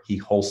broker. He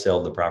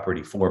wholesaled the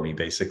property for me,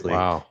 basically.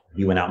 Wow.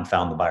 He went out and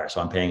found the buyer.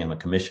 So I'm paying him a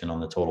commission on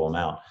the total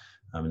amount,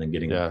 and then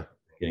getting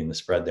the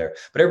spread there.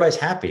 But everybody's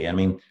happy. I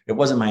mean, it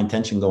wasn't my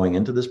intention going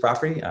into this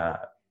property,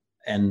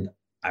 and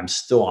I'm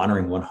still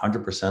honoring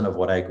 100% of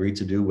what I agreed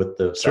to do with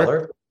the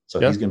seller. So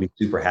he's going to be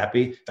super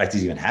happy. In fact,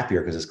 he's even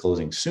happier because it's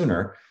closing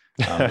sooner.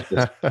 I'm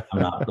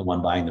not the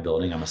one buying the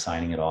building. I'm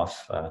assigning it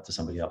off to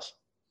somebody else.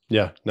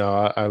 Yeah,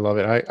 no, I love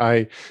it.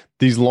 I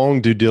these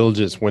long due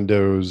diligence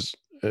windows,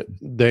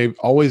 they've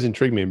always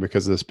intrigued me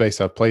because of the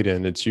space I've played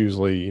in. It's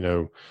usually,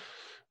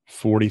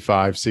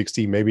 45,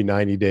 60, maybe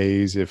 90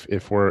 days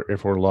if we're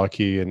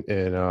lucky.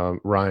 And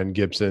Ryan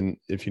Gibson,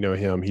 if you know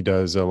him, he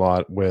does a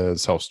lot with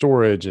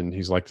self-storage, and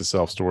he's like the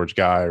self-storage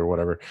guy or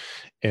whatever.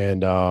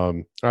 And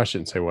I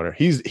shouldn't say whatever.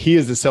 He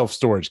is the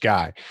self-storage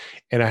guy.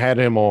 And I had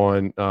him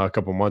on a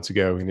couple of months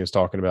ago, and he was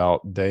talking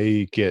about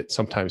they get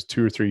sometimes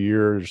 2 or 3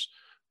 years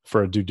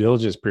for a due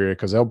diligence period,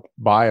 because they'll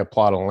buy a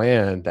plot of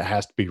land that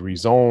has to be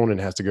rezoned and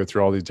has to go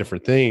through all these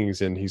different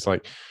things. And he's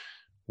like,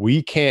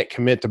 we can't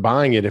commit to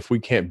buying it if we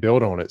can't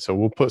build on it. So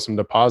we'll put some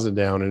deposit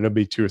down, and it'll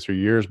be 2 or 3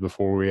 years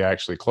before we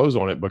actually close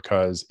on it,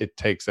 because it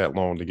takes that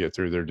long to get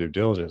through their due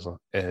diligence.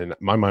 And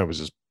my mind was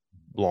just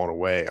blown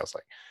away. I was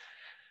like,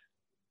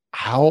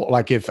 how,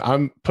 like, if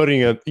I'm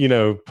putting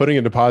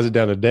a deposit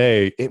down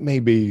today, it may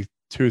be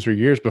 2 or 3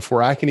 years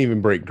before I can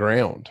even break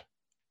ground,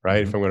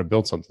 right? Mm-hmm. If I'm going to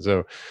build something.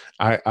 So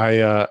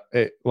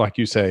like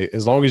you say,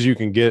 as long as you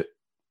can get,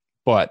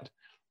 but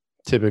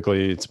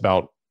typically it's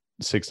about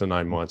 6 to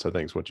 9 months, I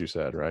think is what you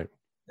said, right?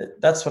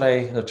 That's what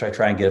I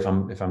try and get if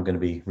I'm going to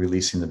be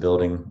releasing the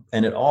building.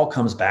 And it all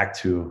comes back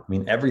to,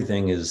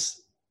 everything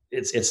is,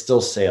 it's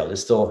still sale.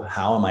 It's still,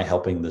 how am I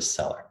helping this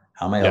seller?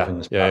 How am I helping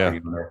this property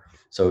owner?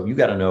 So you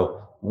got to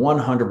know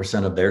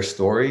 100% of their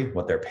story,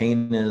 what their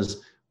pain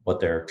is, what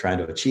they're trying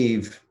to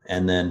achieve.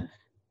 And then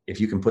if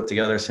you can put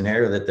together a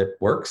scenario that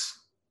works,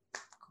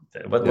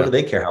 what do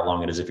they care how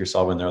long it is if you're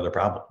solving their other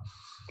problem?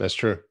 That's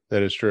true.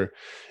 That is true.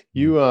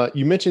 You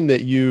mentioned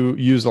that you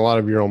use a lot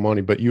of your own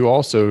money, but you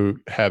also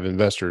have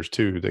investors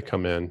too that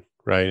come in,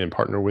 right, and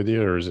partner with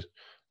you, or is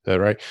that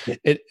right?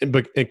 And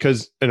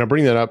I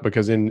bring that up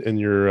because in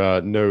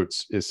your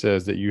notes it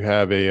says that you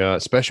have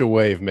a special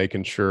way of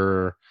making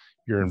sure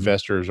your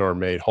investors are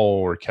made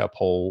whole or kept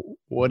whole.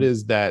 What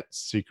is that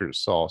secret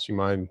sauce? You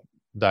mind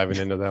diving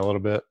into that a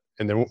little bit?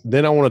 And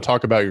then I want to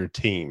talk about your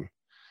team.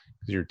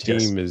 Your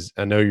team is,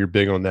 I know you're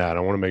big on that. I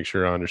want to make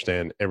sure I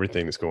understand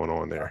everything that's going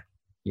on there.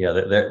 Yeah,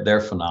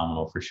 they're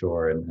phenomenal for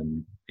sure.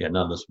 And none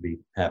of this would be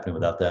happening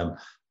without them.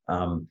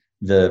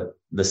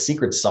 The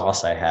secret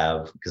sauce I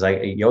have, because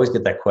you always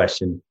get that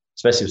question,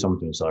 especially if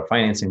someone's doing seller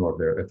financing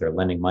or if they're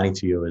lending money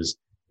to you, is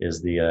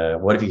the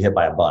what if you get hit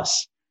by a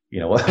bus?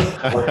 What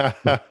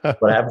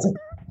happens?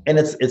 And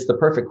it's the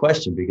perfect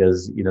question,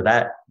 because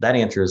that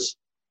answer is,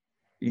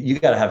 you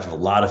got to have a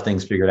lot of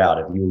things figured out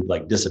if you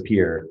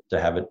disappear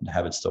to have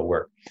it still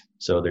work.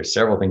 So there's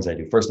several things I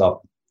do. First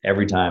off,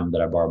 every time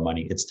that I borrow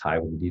money, it's tied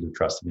with a deed of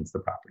trust against the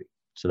property.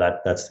 So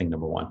that's thing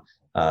number one.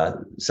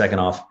 Second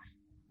off,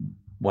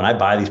 when I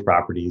buy these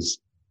properties,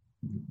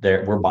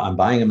 I'm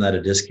buying them at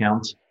a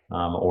discount,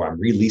 or I'm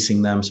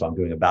releasing them. So I'm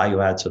doing a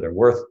value add. So they're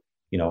worth,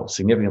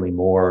 significantly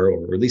more,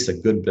 or at least a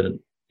good bit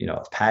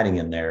of padding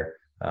in there,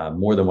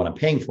 more than what I'm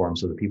paying for them.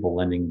 So the people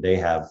lending, they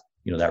have,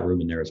 that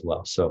room in there as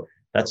well. So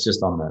that's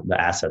just on the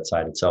asset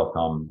side itself,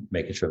 how I'm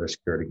making sure they're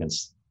secured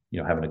against,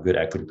 having a good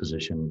equity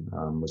position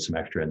with some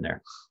extra in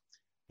there.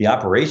 The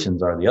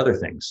operations are the other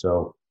thing.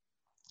 So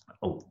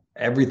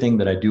everything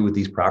that I do with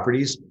these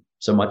properties,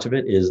 so much of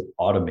it is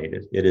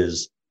automated. It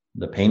is,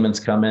 the payments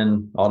come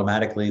in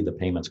automatically, the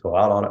payments go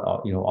out,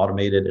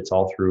 automated. It's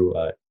all through,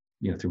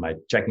 through my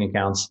checking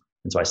accounts.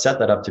 And so I set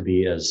that up to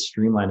be as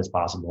streamlined as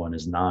possible and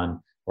as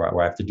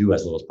where I have to do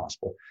as little as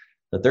possible.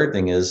 The third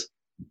thing is,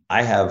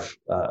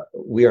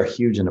 we are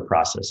huge into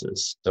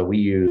processes. So we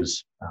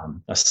use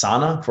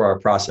Asana for our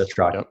process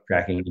Yep.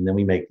 tracking. And then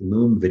we make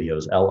Loom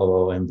videos,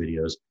 Loom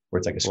videos, where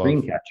it's like a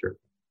screen capture.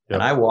 Yep.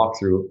 And I walk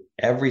through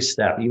every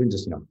step, even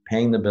just,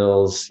 paying the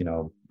bills,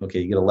 okay,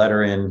 you get a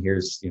letter in,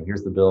 here's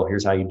the bill,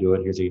 here's how you do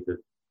it, here's how you pay the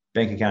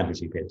bank account, here's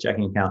how you pay the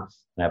checking account.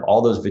 And I have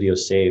all those videos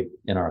saved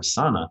in our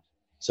Asana.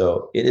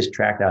 So it is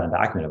tracked out and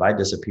documented. If I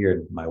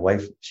disappeared, my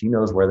wife, she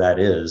knows where that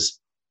is.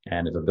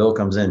 And if a bill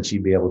comes in,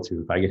 she'd be able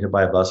to, if I get hit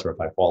by a bus or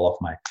if I fall off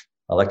my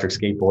electric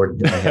skateboard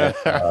and hit my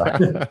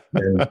head,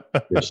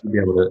 then she'd be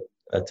able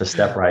to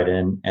step right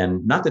in.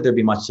 And not that there'd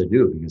be much to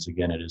do because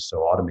again, it is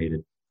so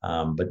automated,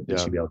 but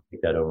she'd be able to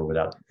take that over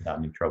without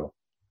any trouble.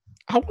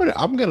 I'm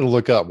going to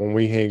look up when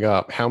we hang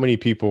up how many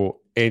people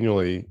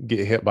annually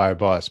get hit by a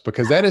bus,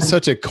 because that is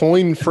such a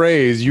coined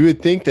phrase. You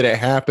would think that it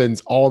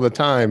happens all the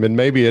time, and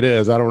maybe it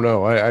is. I don't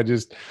know.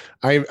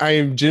 I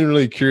am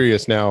generally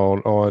curious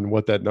now on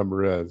what that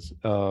number is.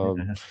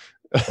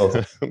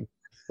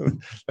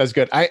 That's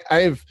good.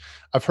 I've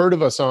heard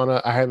of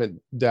Asana. I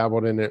haven't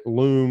dabbled in it.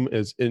 Loom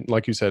is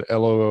like you said,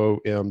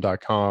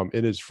 loom.com.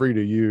 It is free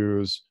to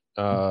use.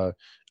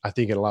 I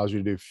think it allows you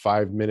to do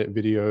 5-minute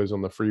videos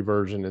on the free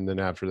version. And then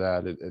after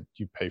that,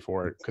 you pay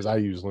for it, because I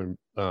use Loom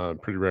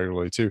pretty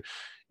regularly too.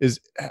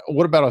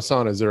 What about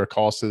Asana? Is there a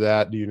cost to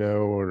that? Do you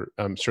know? Or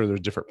I'm sure there's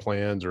different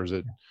plans, or is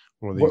it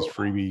one of these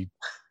freebie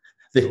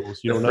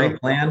tools? You don't know? Free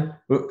plan,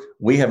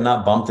 we have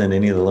not bumped in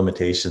any of the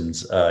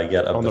limitations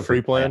yet of on the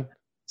free plan.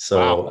 So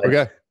wow.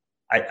 Okay.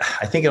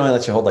 I think it only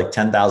lets you hold like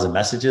 10,000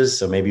 messages.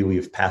 So maybe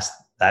we've passed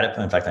that.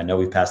 In fact, I know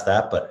we've passed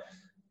that, but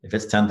if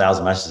it's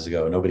 10,000 messages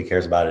ago, nobody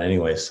cares about it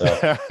anyway. So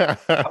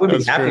I would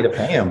be happy to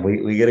pay them.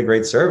 We get a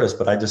great service,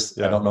 but I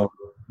don't know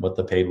what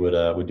the paid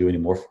would do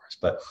anymore for us.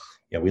 But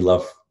yeah, we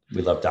love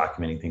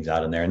documenting things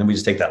out in there. And then we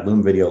just take that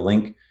Loom video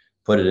link,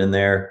 put it in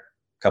there,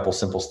 a couple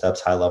simple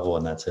steps, high level,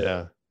 and that's it.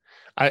 Yeah.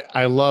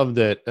 I love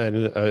that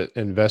an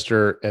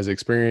investor as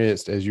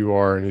experienced as you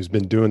are and who's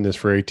been doing this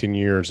for 18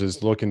 years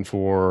is looking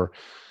for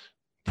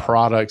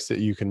products that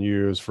you can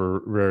use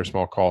for very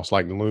small costs,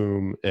 like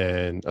Loom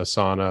and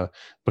Asana,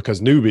 because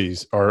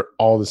newbies are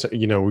all the same.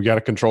 We got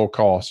to control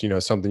costs,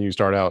 something you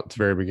start out at the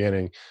very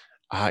beginning.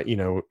 I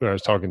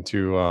was talking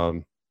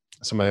to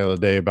somebody the other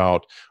day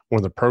about one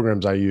of the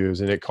programs I use,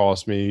 and it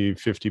cost me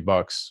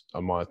 $50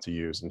 a month to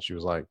use. And she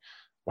was like,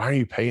 "Why are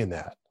you paying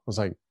that?" I was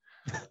like,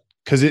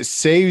 because it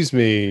saves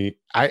me,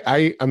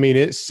 I mean,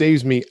 it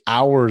saves me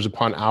hours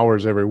upon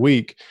hours every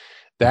week.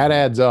 That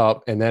adds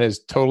up, and that is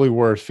totally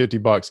worth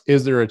 $50.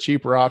 Is there a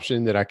cheaper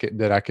option that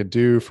I could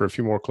do for a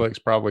few more clicks?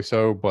 Probably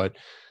so, but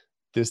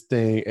this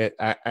thing,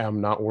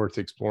 I'm not worth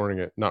exploring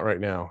it. Not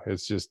right now.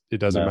 It's just, it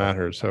doesn't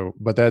matter. So,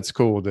 but that's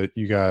cool that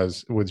you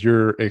guys, with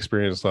your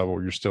experience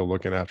level, you're still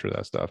looking after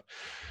that stuff.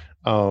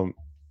 All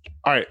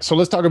right, so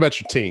let's talk about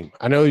your team.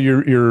 I know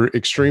you're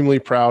extremely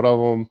proud of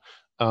them.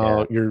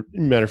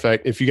 Matter of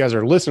fact, if you guys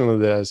are listening to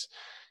this,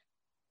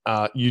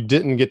 you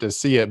didn't get to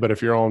see it, but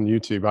if you're on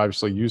YouTube,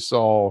 obviously you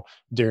saw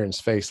Darren's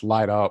face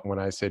light up when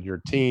I said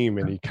your team,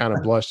 and he kind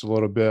of blushed a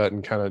little bit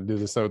and kind of did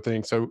this other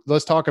thing. So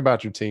let's talk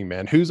about your team,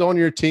 man. Who's on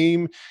your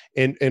team,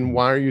 and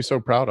why are you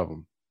so proud of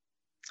them?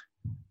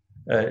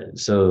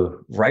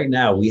 So right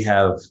now we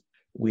have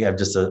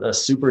just a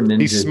super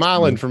ninja. He's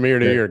smiling from ear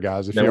to ear,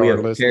 guys. If you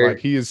are listening, like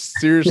he is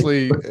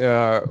seriously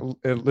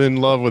in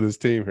love with his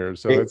team here.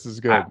 So this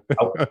is good.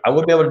 I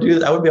wouldn't be able to do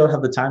that. I wouldn't be able to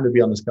have the time to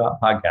be on this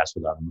podcast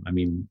without him. I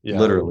mean,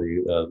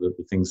 literally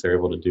the things they're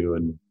able to do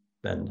and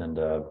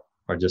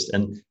are just,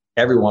 and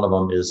every one of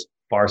them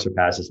far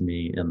surpasses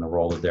me in the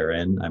role that they're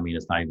in. I mean,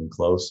 it's not even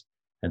close.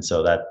 And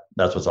so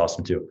that's what's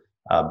awesome too.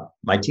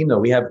 My team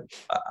though,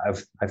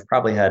 I've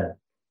probably had,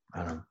 I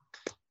don't know,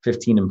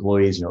 15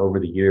 employees, over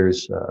the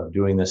years of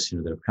doing this,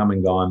 that have come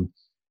and gone,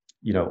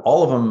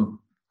 all of them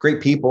great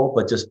people,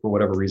 but just for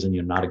whatever reason,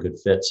 not a good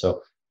fit.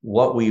 So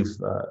what we've,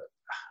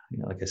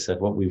 like I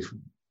said, what we've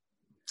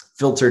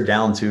filtered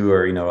down to,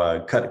 or,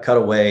 cut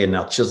away and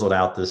now chiseled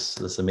out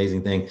this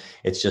amazing thing.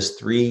 It's just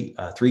three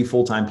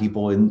full-time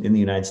people in the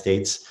United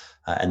States,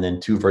 and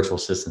then 2 virtual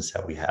assistants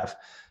that we have.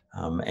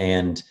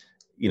 And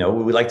we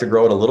like to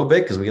grow it a little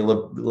bit because we get a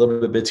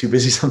little bit too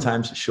busy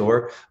sometimes,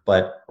 sure.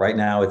 But right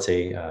now it's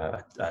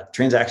a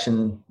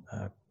transaction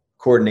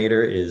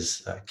coordinator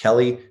is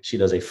Kelly. She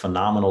does a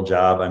phenomenal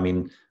job. I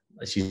mean,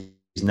 she's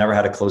never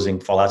had a closing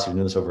fallout. She's been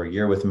doing this over a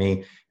year with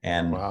me.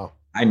 And wow.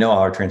 I know how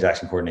our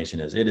transaction coordination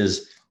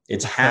is.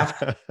 It's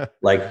half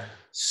like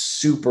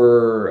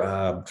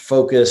super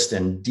focused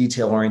and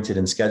detail oriented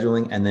in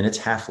scheduling. And then it's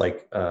half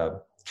like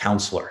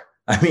counselor.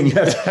 I mean, you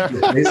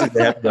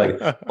basically have to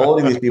like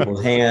holding these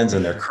people's hands,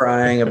 and they're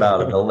crying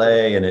about a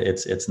delay, and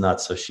it's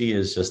nuts. So she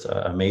is just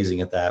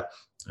amazing at that,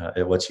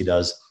 at what she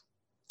does.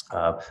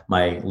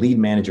 My lead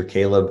manager,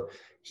 Caleb,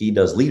 he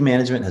does lead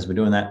management, has been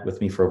doing that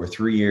with me for over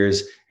 3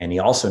 years. And he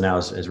also now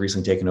has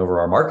recently taken over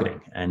our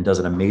marketing and does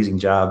an amazing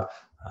job.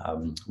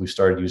 We've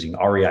started using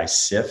REI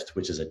Sift,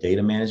 which is a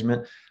data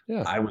management.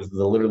 Yeah. I was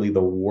literally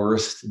the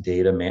worst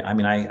data man. I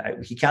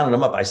mean, he counted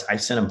them up. I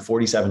sent him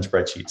 47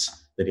 spreadsheets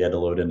that he had to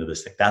load into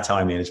this thing. That's how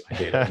I managed my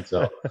data. And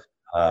so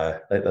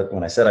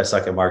When I said I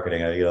suck at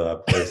marketing,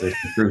 there's some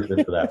truth to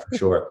that for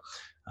sure.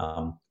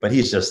 But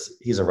he's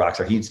a rock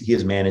star. He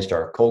has managed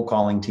our cold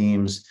calling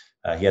teams.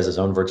 He has his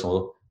own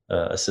virtual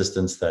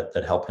assistants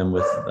that help him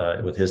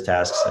with his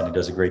tasks, and he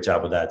does a great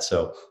job with that.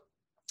 So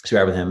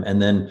share with him.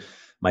 And then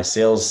my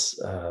sales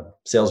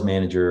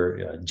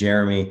manager,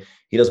 Jeremy,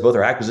 he does both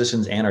our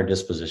acquisitions and our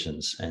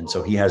dispositions. And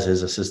so he has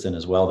his assistant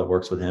as well that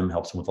works with him,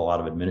 helps him with a lot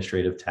of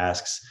administrative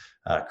tasks.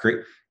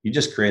 You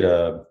just create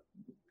to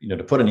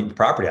put a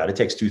property out, it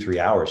takes 2-3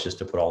 hours just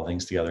to put all the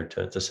things together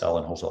to sell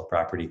and wholesale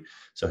property.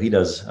 So he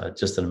does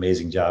just an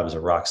amazing job as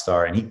a rock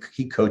star, and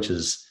he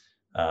coaches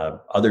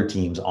other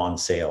teams on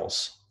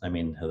sales. I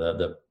mean,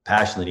 the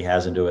passion that he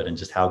has into it and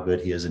just how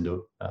good he is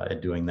into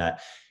at doing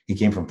that. He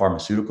came from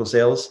pharmaceutical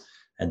sales.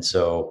 And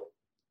so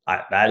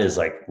that is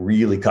like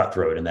really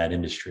cutthroat in that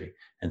industry.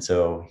 And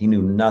so he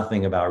knew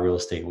nothing about real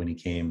estate when he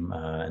came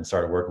and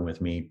started working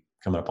with me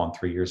coming up on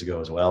 3 years ago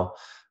as well.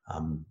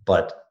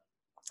 But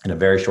in a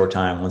very short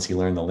time, once he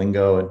learned the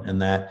lingo and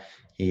that,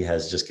 he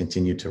has just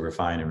continued to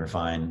refine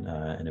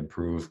and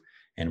improve.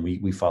 And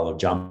we follow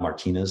John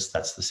Martinez.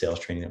 That's the sales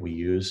training that we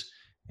use.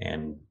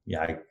 And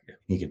yeah,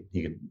 he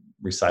could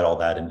recite all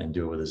that and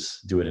do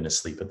it in his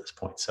sleep at this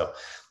point. So,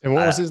 and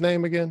what was his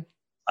name again?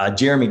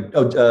 Jeremy.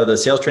 The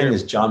sales training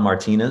is John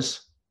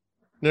Martinez.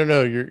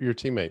 No, your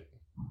teammate.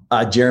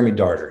 Jeremy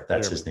Darter.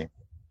 That's his name.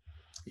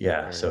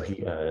 Yeah. So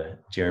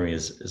Jeremy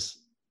is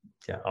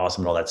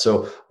awesome and all that.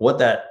 So what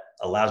that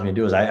allows me to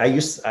do is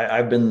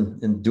I've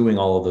been doing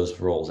all of those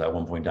roles at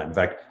one point in time. In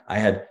fact, I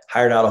had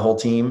hired out a whole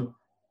team.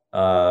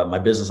 My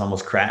business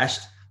almost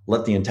crashed,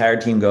 let the entire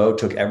team go,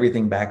 took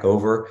everything back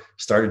over,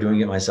 started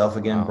doing it myself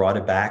again, wow. Brought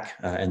it back,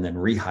 and then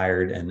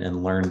rehired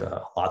and learned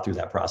a lot through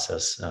that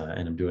process.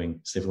 And I'm doing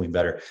significantly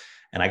better.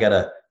 And I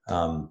gotta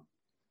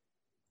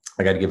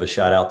give a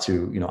shout out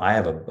to, I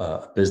have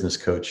a business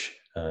coach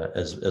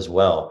as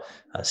well,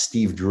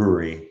 Steve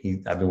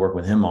Drury. I've been working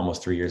with him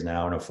almost 3 years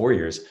now, 4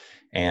 years.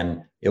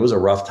 And it was a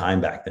rough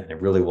time back then.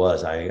 It really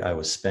was. I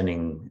was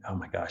spending, oh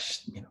my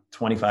gosh,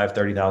 $25,000,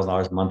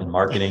 $30,000 a month in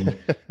marketing,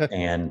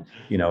 and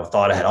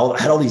thought I had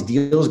all these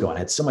deals going. I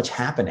had so much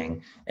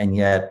happening, and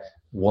yet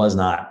was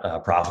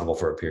not profitable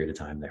for a period of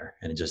time there.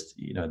 And it just,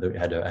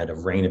 had to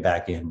rein it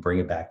back in, bring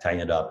it back,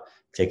 tighten it up,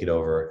 take it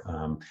over.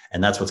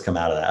 And that's what's come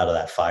out of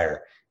that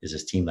fire is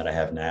this team that I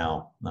have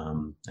now.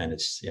 And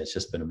it's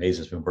just been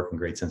amazing. It's been working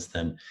great since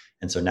then.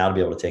 And so now to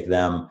be able to take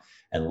them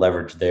and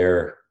leverage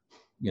their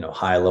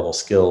high level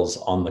skills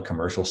on the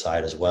commercial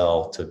side as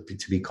well, to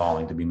be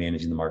calling, to be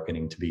managing the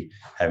marketing, to be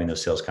having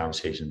those sales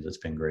conversations. It's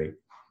been great.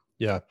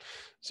 Yeah.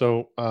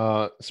 So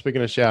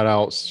speaking of shout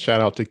out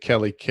to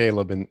Kelly,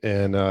 Caleb,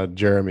 and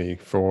Jeremy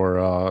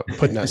for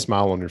putting that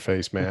smile on your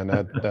face,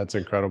 man. That's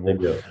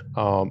incredible.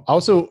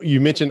 Also,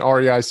 you mentioned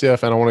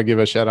REICF, and I want to give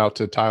a shout out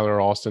to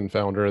Tyler Austin,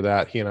 founder of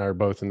that. He and I are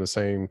both in the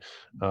same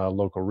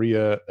local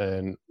REIA.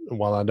 And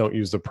while I don't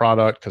use the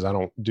product because I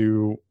don't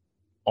do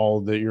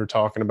all that you're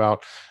talking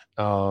about,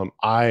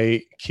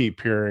 I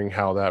keep hearing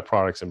how that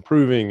product's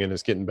improving and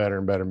it's getting better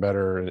and better and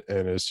better. And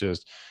it's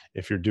just,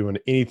 if you're doing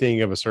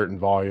anything of a certain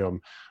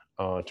volume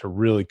to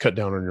really cut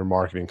down on your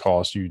marketing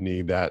costs, you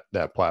need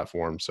that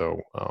platform. So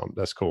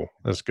that's cool.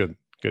 That's good.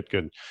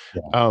 Yeah.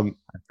 All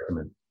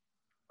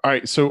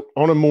right. So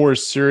on a more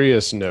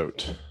serious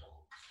note,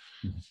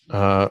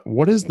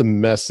 what is the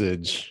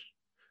message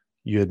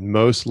you'd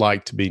most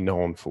like to be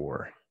known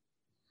for?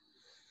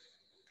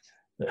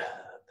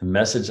 The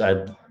message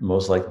I'd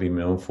most like to be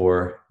known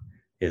for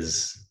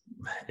is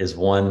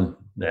one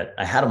that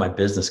I had on my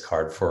business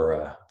card for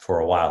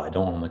a while. I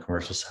don't own the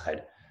commercial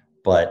side,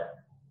 but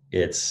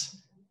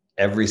it's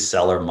every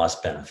seller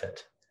must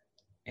benefit.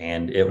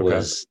 And it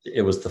was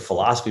the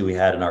philosophy we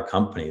had in our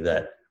company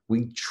that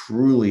we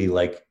truly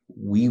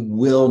we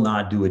will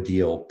not do a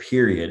deal,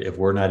 period, if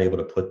we're not able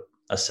to put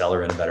a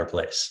seller in a better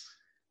place.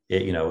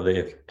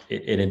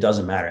 It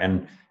doesn't matter.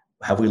 And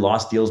have we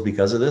lost deals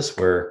because of this?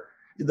 Where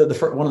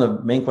one of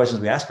the main questions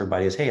we ask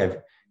everybody is, hey,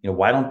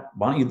 why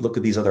don't you look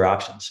at these other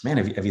options? Man,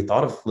 have you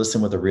thought of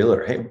listing with a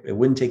realtor? Hey, it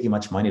wouldn't take you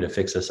much money to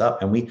fix this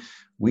up. And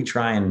we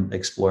try and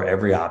explore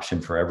every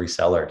option for every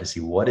seller to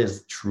see what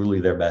is truly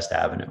their best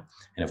avenue.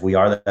 And if we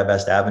are that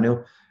best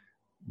avenue,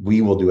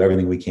 we will do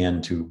everything we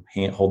can to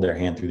hold their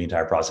hand through the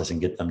entire process and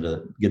get them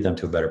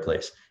to a better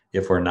place.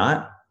 If we're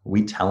not,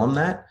 we tell them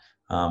that.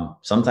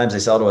 Sometimes they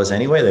sell to us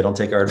anyway. They don't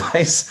take our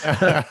advice,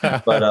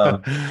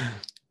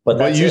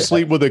 But you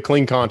sleep with a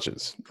clean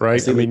conscience,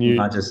 right? I mean,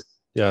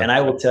 yeah. And I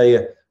will tell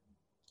you,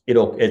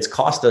 it's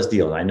cost us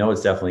deals. I know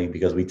it's definitely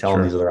because we tell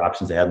them these other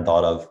options they hadn't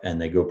thought of,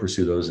 and they go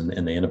pursue those,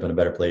 and they end up in a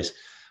better place.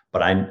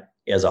 But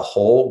as a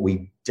whole,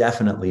 we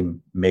definitely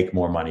make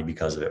more money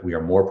because of it. We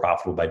are more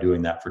profitable by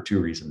doing that for two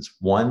reasons.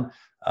 One,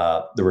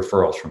 the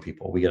referrals from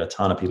people. We get a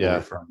ton of people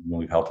referring when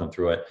we've helped them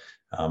through it.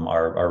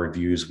 Our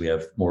reviews, we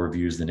have more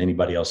reviews than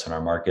anybody else in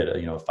our market.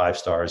 5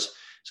 stars.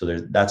 So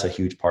that's a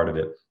huge part of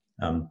it.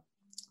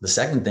 The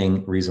second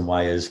reason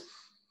why is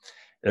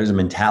there's a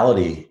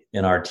mentality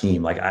in our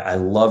team. I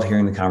love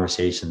hearing the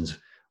conversations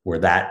where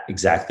that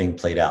exact thing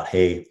played out.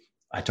 Hey,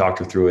 I talked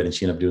her through it and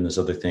she ended up doing this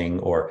other thing,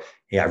 or,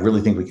 hey, I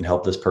really think we can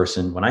help this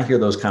person. When I hear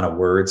those kind of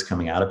words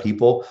coming out of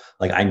people,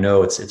 like I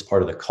know it's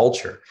part of the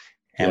culture,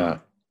 and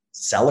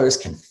sellers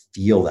can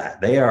feel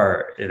that. They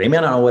may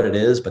not know what it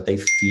is, but they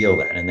feel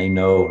that. And they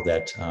know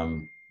that,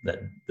 that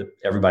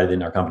everybody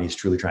in our company is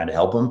truly trying to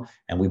help them.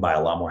 And we buy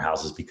a lot more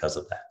houses because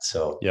of that.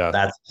 So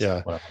that's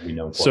what we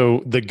know.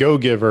 So The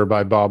Go-Giver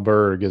by Bob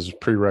Burg is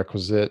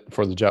prerequisite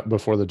for the job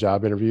before the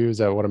job interview. Is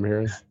that what I'm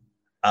hearing?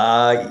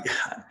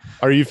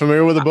 Are you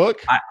familiar with the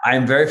book?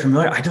 I'm very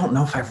familiar. I don't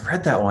know if I've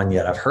read that one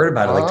yet. I've heard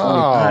about it like 20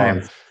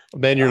 times.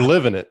 Man, you're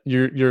living it.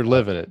 You're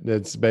living it.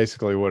 That's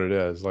basically what it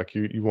is. Like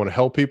you want to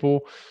help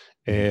people.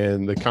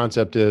 And the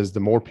concept is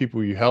the more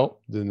people you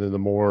help, then the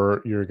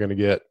more you're going to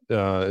get.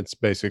 It's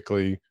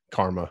basically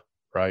karma,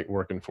 right?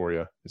 Working for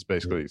you. It's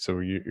basically, so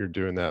you're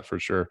doing that for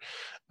sure.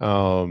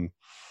 Have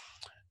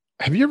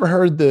you ever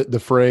heard the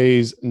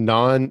phrase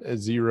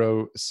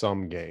non-zero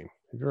sum game?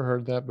 Have you ever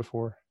heard that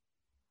before?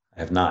 I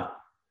have not.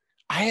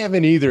 I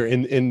haven't either.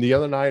 And the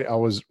other night I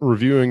was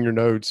reviewing your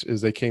notes as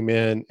they came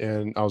in,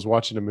 and I was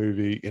watching a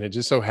movie, and it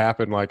just so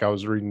happened like I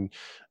was reading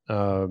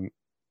about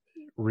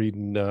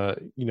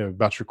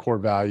your core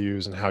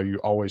values and how you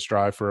always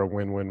strive for a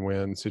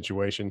win-win-win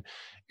situation.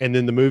 And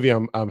then the movie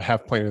I'm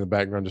half playing in the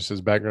background, just as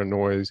background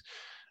noise.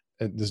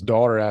 And this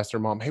daughter asked her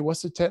mom, "Hey,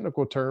 what's the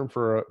technical term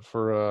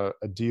for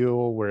a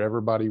deal where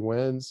everybody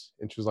wins?"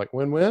 And she was like,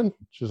 "Win-win."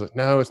 She was like,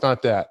 "No, it's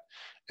not that."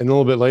 And a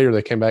little bit later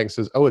they came back and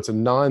says, "Oh, it's a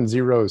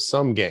non-zero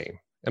sum game."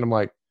 And I'm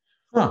like,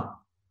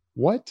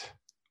 what?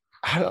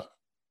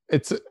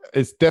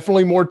 It's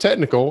definitely more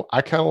technical.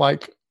 I kind of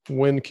like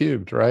win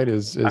cubed, right?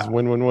 Is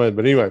win-win-win.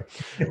 But anyway,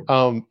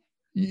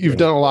 you've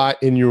done a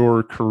lot in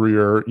your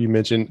career. You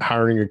mentioned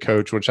hiring a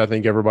coach, which I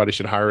think everybody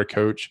should hire a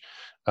coach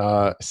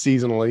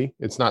seasonally.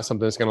 It's not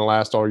something that's going to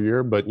last all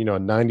year, but a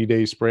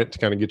 90-day sprint to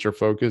kind of get your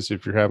focus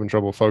if you're having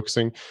trouble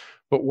focusing.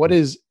 But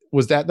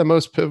was that the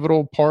most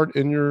pivotal part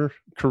in your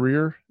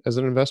career as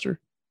an investor?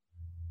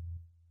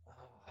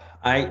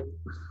 I've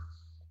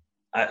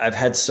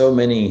had so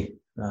many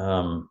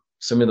of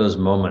those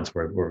moments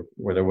where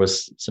there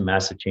was some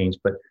massive change,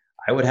 but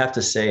I would have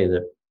to say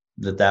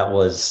that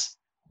was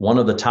one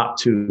of the top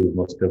two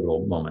most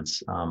pivotal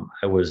moments.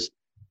 I was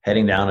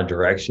heading down a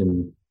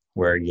direction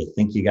where you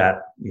think you got,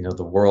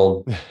 the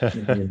world,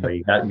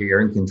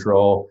 you're in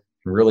control,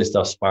 and really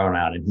stuff spiraling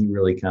out. And he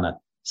really kind of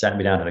sat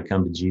me down at a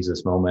come to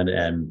Jesus moment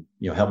and,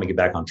 helped me get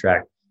back on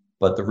track.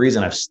 But the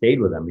reason I've stayed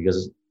with him,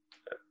 because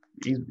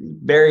he's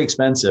very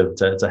expensive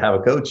to have a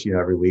coach,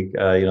 every week,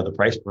 the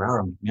price per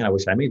hour, man, I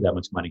wish I made that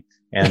much money.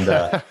 And,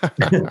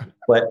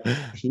 but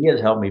he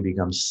has helped me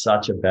become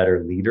such a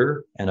better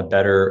leader and a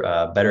better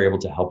able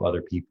to help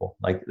other people.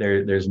 Like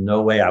there's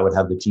no way I would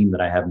have the team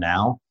that I have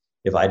now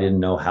if I didn't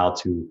know how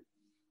to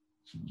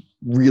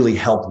really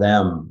help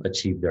them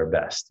achieve their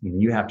best.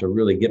 You have to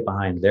really get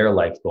behind their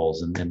life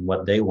goals and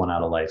what they want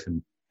out of life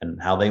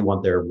and how they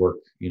want their work,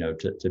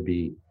 to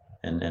be,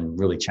 and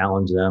really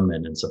challenge them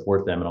and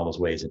support them in all those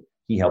ways. And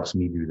he helps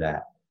me do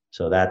that.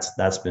 So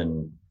that's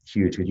been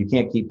huge, because you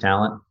can't keep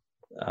talent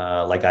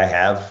like I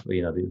have,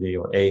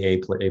 the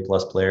A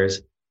plus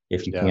players,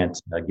 if you can't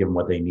give them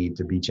what they need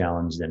to be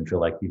challenged and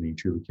feel like you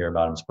truly care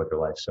about them and support their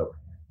life. So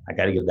I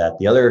got to give that.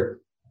 The other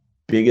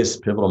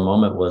biggest pivotal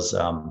moment was,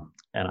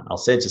 and I'll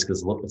say it just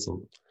because it's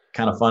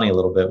kind of funny a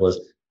little bit, was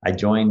I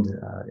joined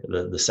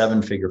the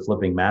 7-figure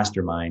flipping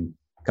mastermind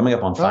coming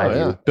up on 5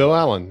 years. Bill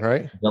Allen,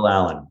 right? Bill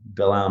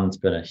Allen's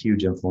been a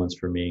huge influence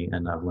for me,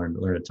 and I've learned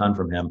a ton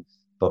from him.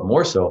 But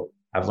more so,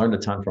 I've learned a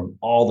ton from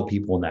all the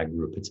people in that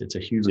group. It's a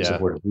hugely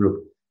supportive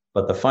group.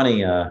 But the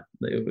funny,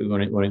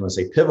 when I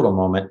say pivotal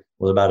moment,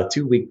 was about a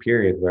 2-week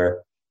period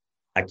where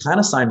I kind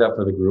of signed up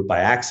for the group by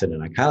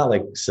accident. I kind of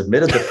like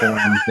submitted the form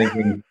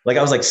thinking like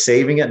I was like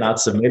saving it, not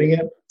submitting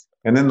it.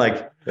 And then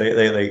like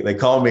they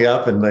called me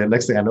up, and the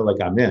next thing I know, like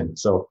I'm in.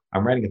 So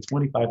I'm writing a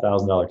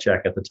 $25,000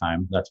 check at the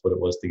time. That's what it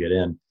was to get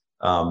in.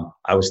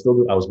 I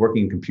was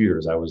working in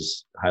computers. I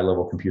was a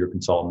high-level computer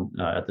consultant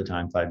at the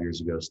time, 5 years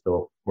ago,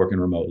 still working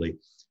remotely.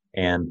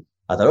 And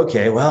I thought,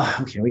 okay,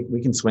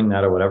 we can swing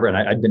that or whatever. And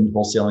I'd been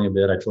wholesaling a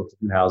bit. I flipped a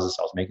few houses.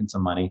 So I was making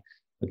some money.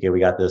 Okay, we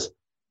got this.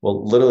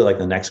 Well, literally like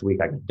the next week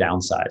I got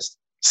downsized.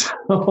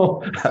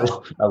 So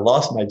I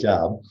lost my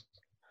job.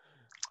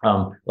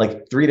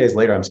 Like 3 days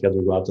later, I'm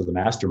scheduled to go out to the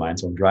mastermind.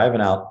 So I'm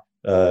driving out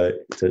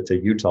to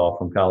Utah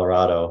from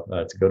Colorado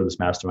to go to this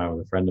mastermind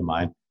with a friend of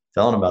mine,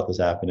 telling him about this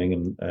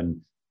happening.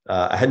 And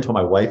I hadn't told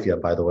my wife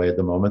yet, by the way, at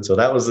the moment. So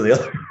that was the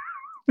other.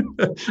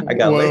 I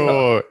got laid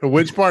off.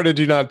 Which part did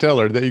you not tell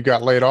her? That you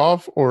got laid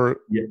off, or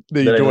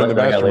that you joined the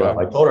mastermind?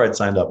 I told her I'd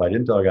signed up. I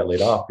didn't tell her I got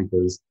laid off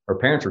because her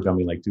parents were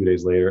coming like 2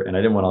 days later, and I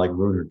didn't want to like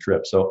ruin her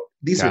trip. So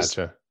these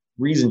are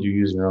reasons you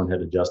use in your own head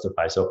to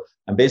justify. So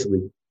I'm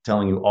basically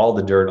telling you all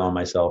the dirt on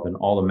myself and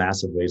all the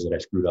massive ways that I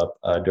screwed up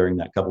during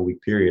that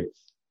couple-week period.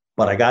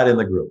 But I got in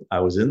the group. I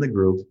was in the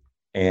group,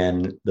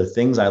 and the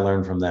things I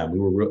learned from them, we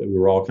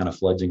were all kind of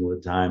fledgling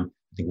at the time.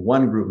 I think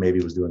one group maybe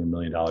was doing $1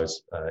 million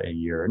a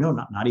year. No,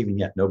 not even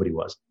yet. Nobody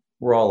was.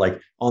 we're all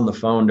like on the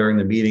phone during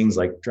the meetings,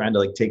 like trying to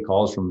like take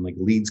calls from like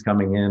leads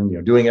coming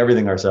in, doing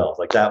everything ourselves.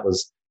 Like that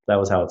was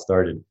how it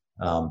started.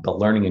 But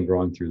learning and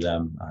growing through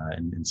them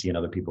and seeing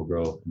other people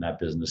grow in that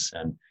business.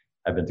 And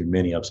I've been through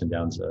many ups and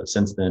downs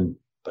since then.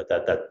 But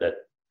that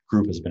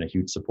group has been a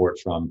huge support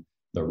from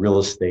the real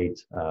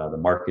estate, the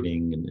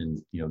marketing,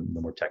 and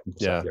the more technical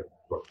stuff there.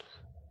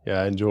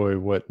 Yeah, I enjoy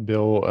what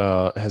Bill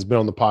has been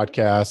on the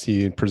podcast.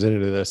 He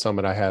presented at a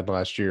summit I had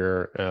last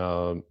year.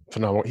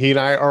 Phenomenal. He and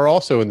I are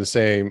also in the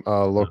same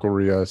local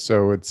RIA,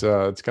 so it's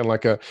kind of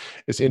like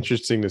it's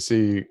interesting to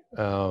see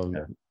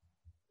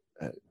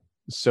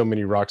so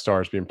many rock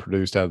stars being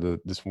produced out of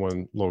this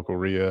one local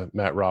RIA.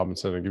 Matt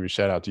Robinson, I'll give you a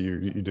shout out to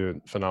you. You do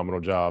a phenomenal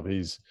job.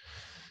 He's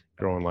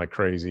growing like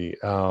crazy.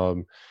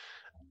 I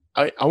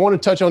want to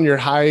touch on your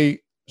high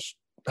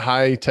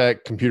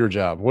tech computer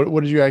job.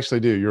 What did you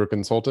actually do? You're a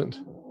consultant?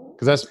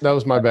 Because that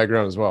was my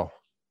background as well.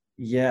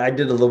 Yeah, I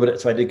did a little bit.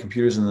 So I did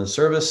computers in the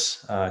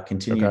service,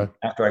 continued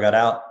after I got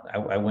out.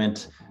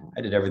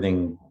 I did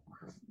everything,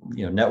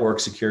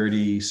 network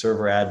security,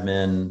 server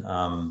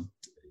admin,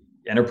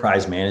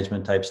 enterprise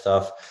management type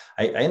stuff.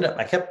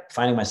 I kept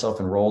finding myself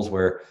in roles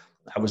where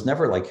I was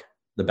never like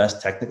the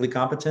best technically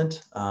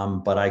competent,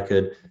 but I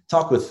could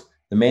talk with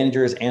the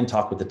managers and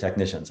talk with the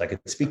technicians. I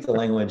could speak the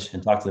language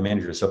and talk to the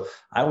managers. So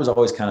I was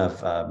always kind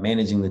of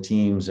managing the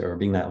teams or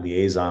being that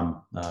liaison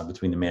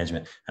between the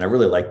management. And I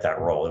really liked that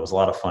role. It was a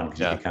lot of fun because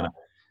you could kind of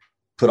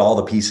put all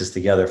the pieces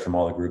together from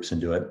all the groups and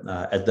do it.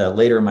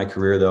 Later in my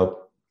career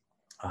though,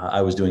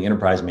 I was doing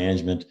enterprise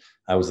management.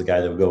 I was the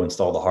guy that would go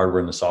install the hardware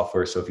and the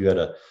software. So if you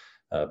had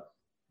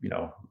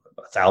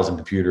 1,000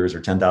 computers or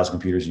 10,000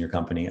 computers in your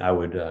company, I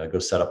would go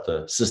set up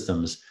the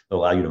systems that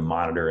allow you to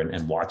monitor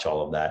and watch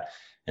all of that.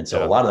 And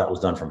so a lot of that was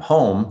done from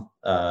home,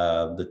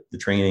 the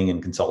training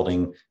and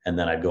consulting. And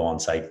then I'd go on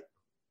site,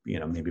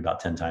 maybe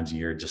about 10 times a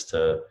year just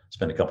to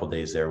spend a couple of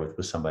days there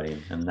with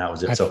somebody. And that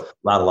was it. So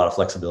a lot of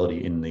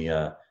flexibility in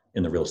the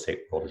real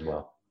estate world as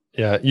well.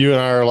 Yeah. You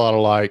and I are a lot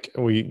alike.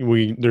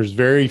 There's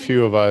very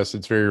few of us.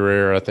 It's very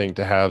rare, I think,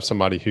 to have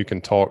somebody who can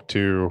talk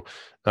to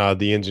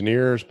the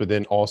engineers, but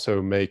then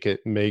also make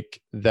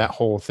that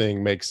whole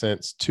thing make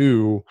sense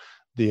to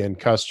the end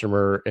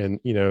customer. And,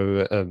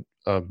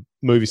 a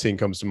movie scene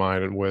comes to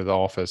mind with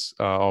Office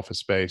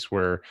Space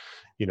where,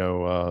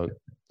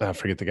 I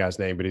forget the guy's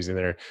name, but he's in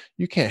there.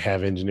 You can't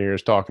have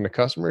engineers talking to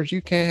customers.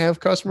 You can't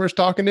have customers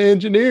talking to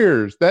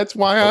engineers. That's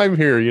why I'm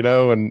here,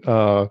 and,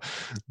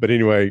 but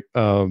anyway,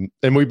 and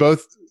we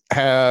both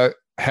had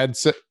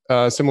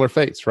similar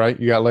fates, right?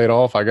 You got laid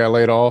off. I got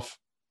laid off.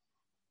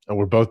 And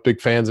we're both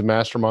big fans of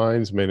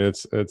masterminds. I mean,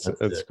 it's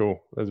cool.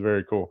 That's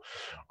very cool.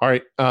 All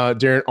right,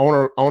 Darren, I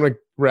want to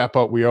wrap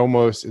up.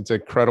 It's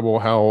incredible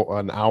how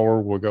an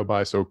hour will go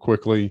by so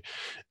quickly.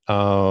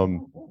 I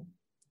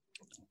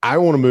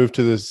want to move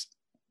to this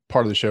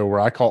part of the show where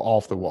I call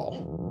off the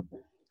wall.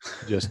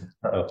 Just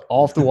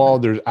off the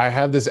wall. I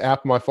have this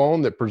app on my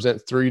phone that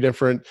presents 3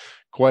 different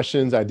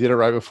questions. I did it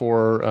right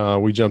before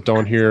we jumped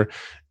on here,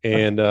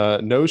 and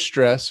no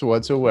stress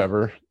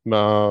whatsoever.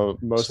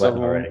 Most of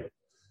them already.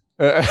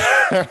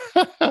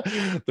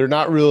 They're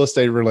not real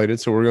estate related,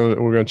 so we're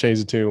going to change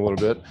the tune a little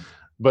bit.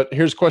 But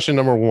here's question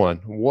number 1.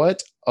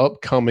 What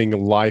upcoming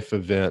life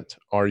event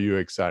are you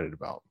excited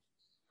about?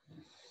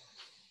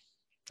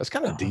 That's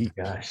kind of deep.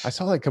 Gosh. I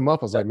saw that come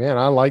up. I was like, man,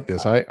 I like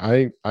this.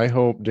 I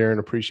hope Darren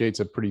appreciates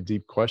a pretty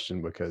deep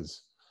question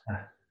because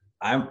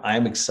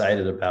I'm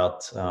excited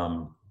about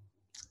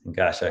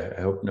gosh, I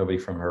hope nobody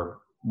from her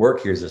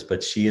work hears this,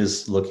 but she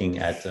is looking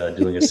at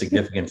doing a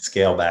significant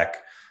scale back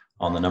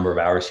on the number of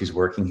hours she's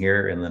working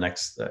here in the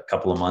next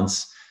couple of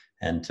months,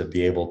 and to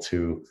be able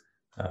to,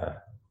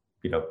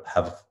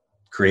 have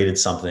created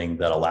something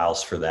that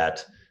allows for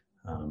that,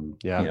 and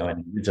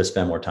to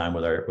spend more time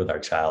with our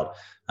child.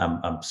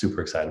 I'm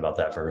super excited about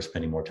that for her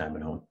spending more time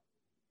at home.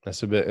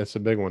 It's a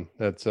big one.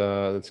 That's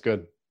good.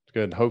 It's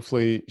good.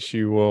 Hopefully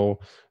she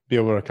will be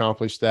able to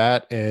accomplish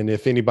that. And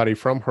if anybody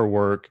from her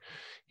work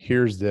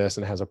hears this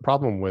and has a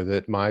problem with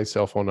it, my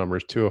cell phone number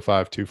is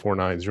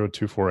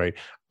 205-249-0248.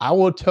 I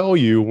will tell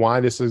you why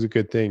this is a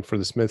good thing for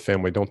the Smith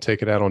family. Don't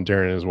take it out on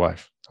Darren and his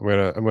wife.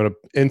 I'm gonna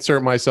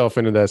insert myself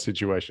into that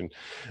situation.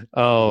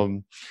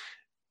 All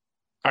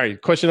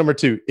right, question number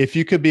 2. If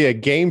you could be a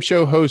game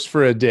show host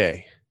for a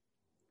day,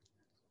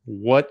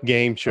 what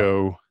game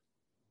show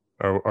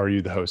are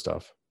you the host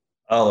of?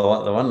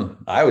 Oh, the one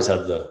I always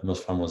had the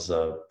most fun was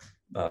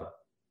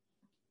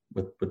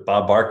with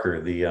Bob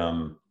Barker,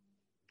 the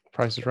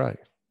Price is Right.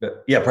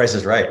 Yeah, Price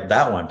is Right.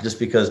 That one, just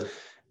because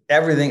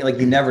everything, like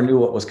you never knew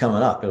what was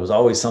coming up. It was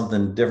always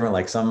something different,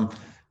 like some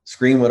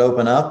screen would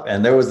open up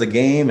and there was the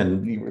game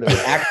and there was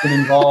action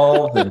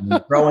involved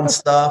and throwing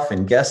stuff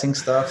and guessing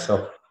stuff.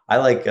 So I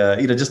like,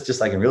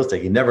 just like in real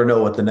estate, you never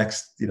know what the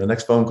next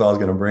phone call is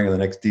going to bring or the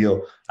next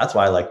deal. That's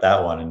why I like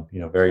that one,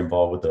 and, very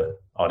involved with the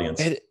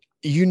audience. And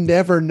you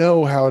never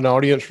know how an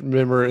audience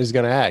member is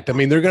going to act. I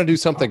mean, they're going to do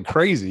something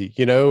crazy,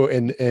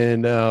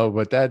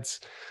 but that's,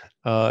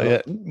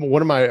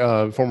 one of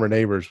my former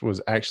neighbors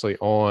was actually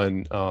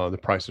on The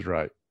Price is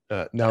Right.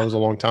 Now it was a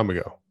long time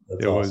ago.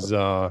 That's It was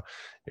awesome.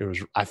 it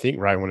was I think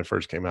right when it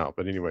first came out.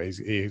 But anyway,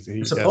 he They're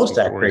has supposed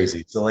some to act stories.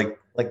 crazy. So like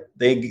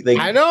they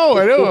I know.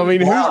 I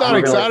mean, who's wow, not you're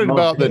like excited Mo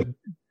about Pink.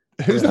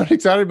 who's Yeah. not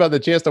excited about the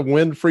chance to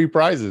win free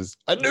prizes?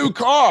 A new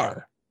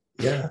car.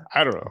 Yeah.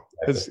 I don't know.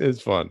 Exactly.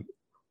 It's fun.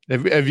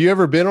 Have you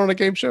ever been on a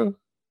game show?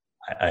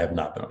 I have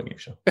not been on a game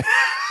show.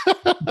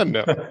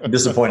 No. I'm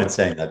disappointed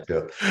saying that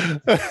too.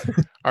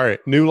 All right.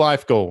 New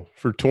life goal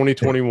for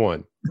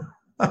 2021.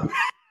 They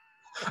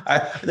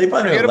probably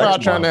Forget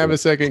about trying to have a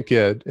second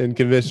kid and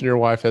convincing your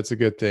wife that's a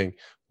good thing.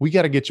 We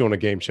got to get you on a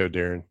game show,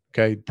 Darren.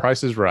 Okay.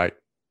 Price is Right.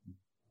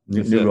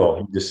 new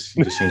goal. You just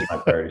changed my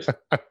priorities.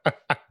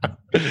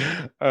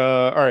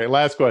 All right.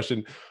 Last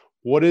question.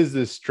 What is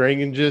the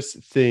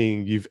strangest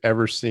thing you've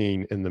ever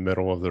seen in the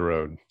middle of the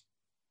road?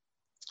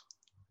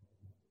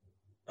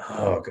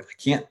 Oh, God,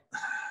 I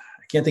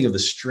can't think of the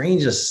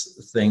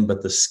strangest thing,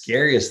 but the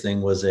scariest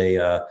thing was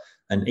an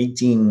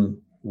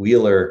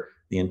 18-wheeler,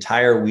 the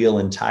entire wheel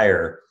and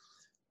tire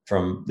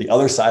from the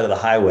other side of the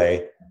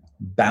highway,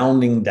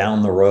 bounding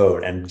down the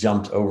road and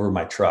jumped over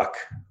my truck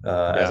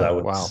as I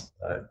was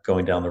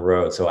going down the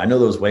road. So I know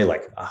those weigh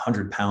like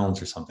 100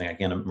 pounds or something. I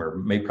can't, or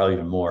maybe probably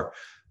even more.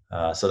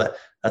 So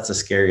that's the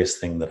scariest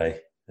thing that I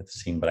have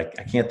seen, but I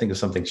can't think of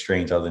something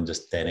strange other than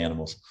just dead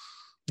animals.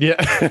 Yeah.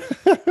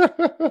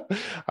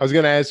 I was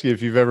going to ask you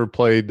if you've ever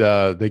played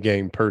the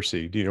game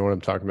Percy. Do you know what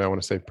I'm talking about when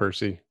I say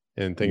Percy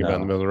and think about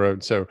in the middle of the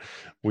road? So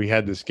we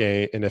had this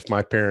game, and if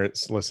my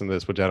parents listen to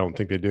this, which I don't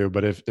think they do,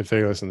 but if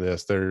they listen to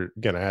this, they're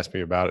going to ask me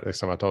about it next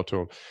time I talk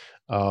to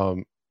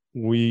them.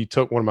 We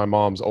took one of my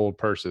mom's old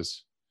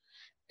purses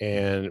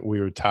and we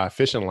would tie a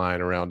fishing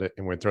line around it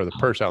and we'd throw the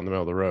purse out in the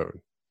middle of the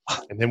road.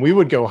 And then we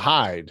would go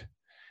hide.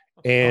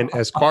 And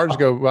as cars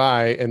go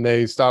by and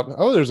they stop,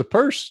 oh, there's a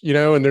purse,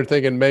 and they're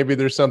thinking maybe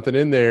there's something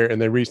in there,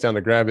 and they reach down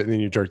to grab it, and then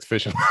you jerk the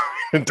fishing line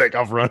and take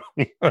off running.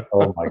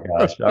 Oh my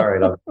gosh. All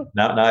right.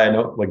 Now I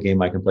know what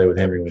game I can play with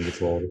Henry when he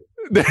gets older.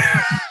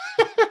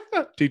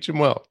 Teach him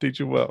well.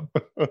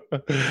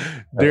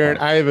 Darren,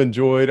 I have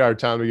enjoyed our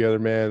time together,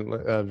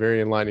 man.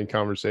 Very enlightening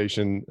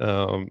conversation.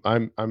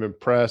 I'm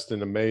impressed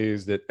and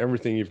amazed at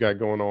everything you've got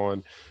going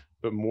on,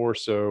 but more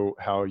so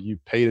how you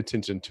paid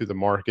attention to the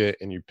market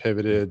and you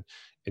pivoted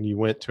and you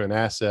went to an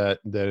asset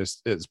that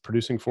is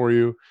producing for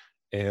you.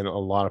 And a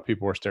lot of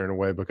people are staring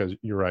away because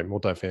you're right.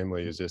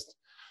 Multifamily is just,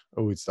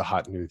 it's the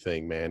hot new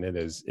thing, man. It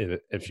is.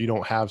 If you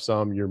don't have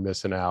some, you're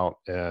missing out.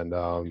 And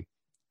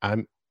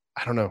I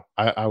don't know.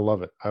 I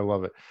love it.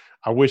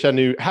 I wish I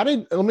knew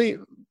let me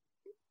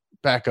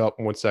back up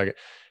 1 second.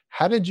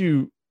 How did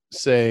you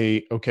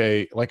say,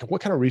 okay, like what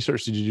kind of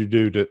research did you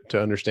do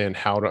to understand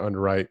how to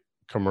underwrite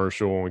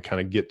commercial and kind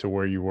of get to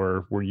where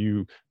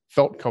you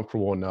felt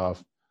comfortable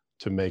enough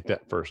to make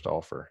that first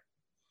offer?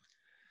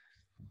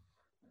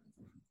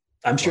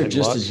 I'm sure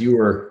just as you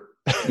were,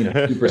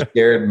 super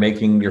scared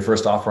making your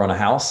first offer on a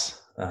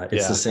house,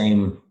 it's the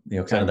same,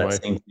 kind of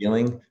that same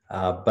feeling.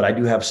 But I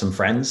do have some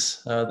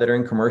friends that are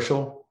in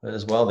commercial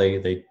as well.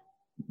 They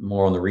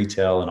more on the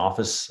retail and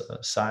office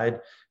side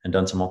and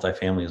done some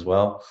multifamily as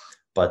well.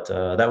 But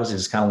that was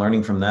just kind of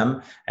learning from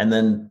them. And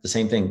then the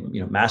same thing,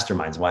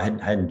 masterminds. Well, I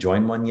hadn't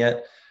joined one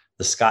yet.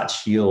 The Scott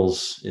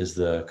Shields is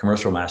the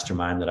commercial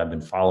mastermind that I've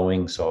been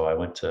following. So I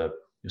went to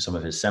some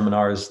of his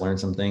seminars, learned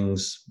some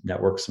things,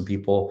 networked some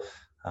people,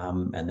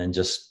 and then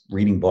just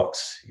reading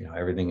books,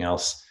 everything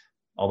else.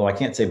 Although I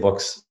can't say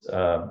books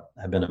have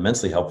been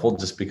immensely helpful,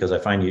 just because I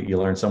find you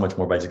learn so much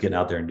more by just getting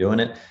out there and doing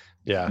it.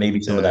 Yeah.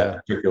 Maybe some of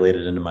that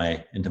circulated into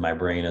my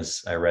brain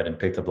as I read and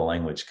picked up the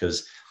language.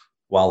 Because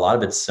while a lot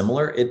of it's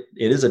similar, it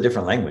is a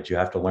different language. You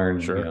have to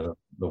learn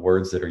the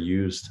words that are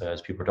used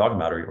as people are talking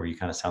about, or you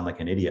kind of sound like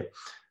an idiot.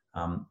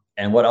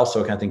 And what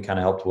also kind of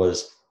helped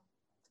was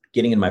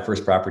getting in my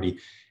first property.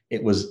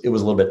 It was a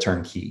little bit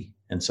turnkey.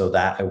 And so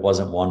that it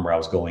wasn't one where I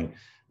was going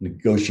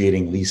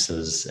negotiating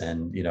leases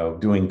and,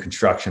 doing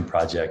construction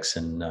projects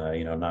and,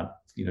 not,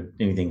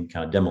 anything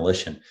kind of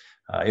demolition.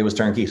 It was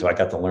turnkey. So I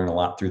got to learn a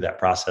lot through that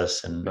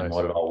process and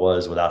what it all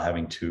was without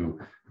having to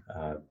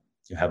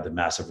have the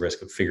massive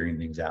risk of figuring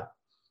things out.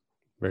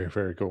 Very,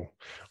 very cool.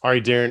 All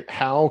right, Darren,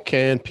 how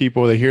can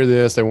people, they hear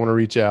this, they want to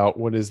reach out,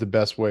 what is the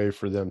best way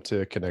for them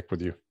to connect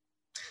with you?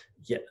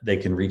 Yeah, they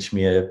can reach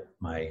me at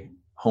my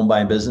home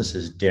buying business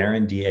is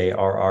Darren,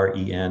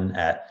 DARREN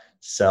at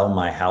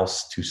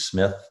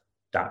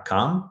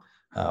sellmyhousetosmith.com.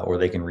 Or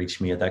they can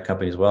reach me at that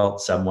company as well,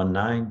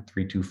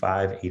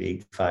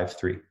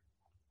 719-325-8853.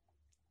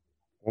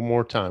 One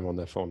more time on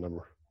that phone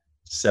number.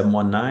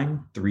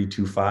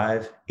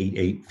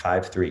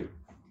 719-325-8853.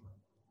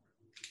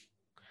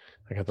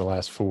 I got the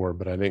last four,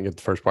 but I didn't get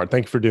the first part.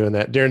 Thank you for doing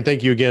that. Darren,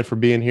 thank you again for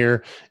being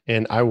here,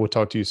 and I will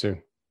talk to you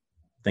soon.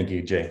 Thank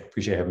you, Jay.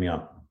 Appreciate having me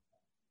on.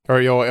 All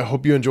right, y'all. I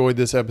hope you enjoyed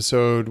this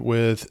episode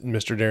with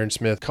Mr. Darren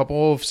Smith.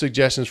 Couple of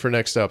suggestions for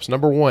next steps.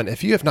 Number one,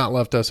 if you have not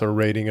left us a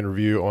rating and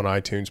review on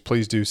iTunes,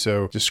 please do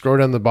so. Just scroll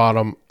down the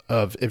bottom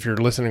if you're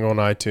listening on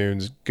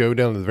iTunes, go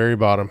down to the very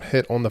bottom,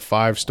 hit on the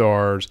 5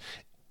 stars.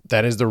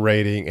 That is the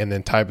rating. And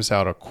then type us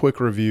out a quick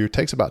review. It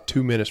takes about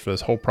 2 minutes for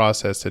this whole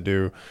process to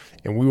do.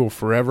 And we will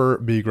forever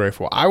be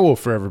grateful. I will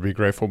forever be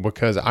grateful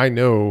because I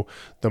know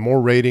the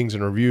more ratings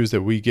and reviews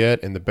that we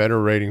get and the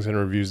better ratings and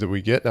reviews that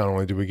we get, not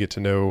only do we get to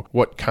know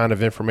what kind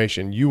of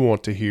information you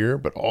want to hear,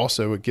 but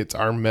also it gets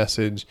our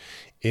message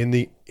in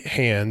the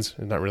hands,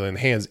 not really in the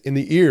hands, in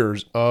the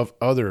ears of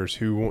others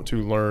who want to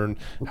learn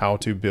how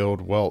to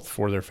build wealth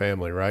for their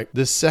family, right?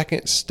 The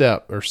second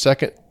step or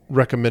second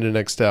recommended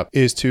next step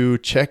is to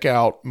check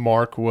out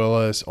Mark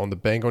Willis on the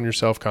Bank on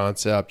Yourself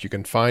concept. You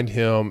can find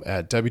him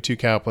at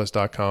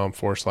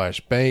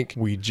w2capitalist.com/bank.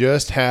 We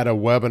just had a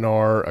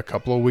webinar a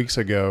couple of weeks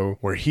ago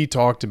where he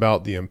talked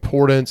about the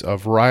importance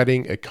of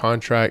writing a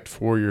contract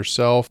for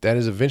yourself. That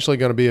is eventually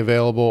going to be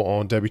available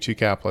on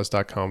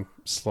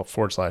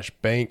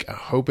w2capitalist.com/bank. I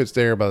hope it's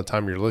there by the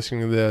time you're listening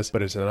to this,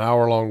 but it's an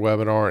hour-long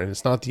webinar, and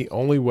it's not the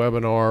only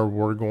webinar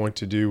we're going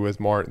to do with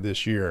Mark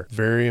this year.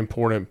 Very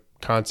important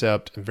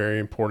concept and very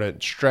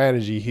important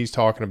strategy he's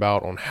talking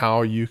about on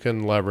how you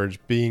can leverage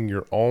being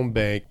your own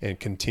bank and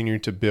continue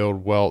to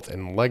build wealth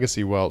and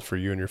legacy wealth for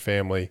you and your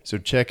family. So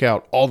check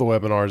out all the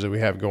webinars that we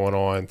have going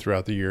on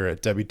throughout the year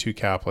at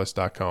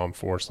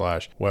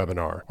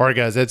w2capitalist.com/webinar. All right,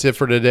 guys, that's it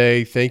for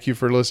today. Thank you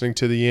for listening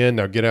to the end.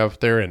 Now get out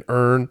there and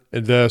earn,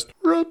 invest,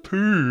 repeat.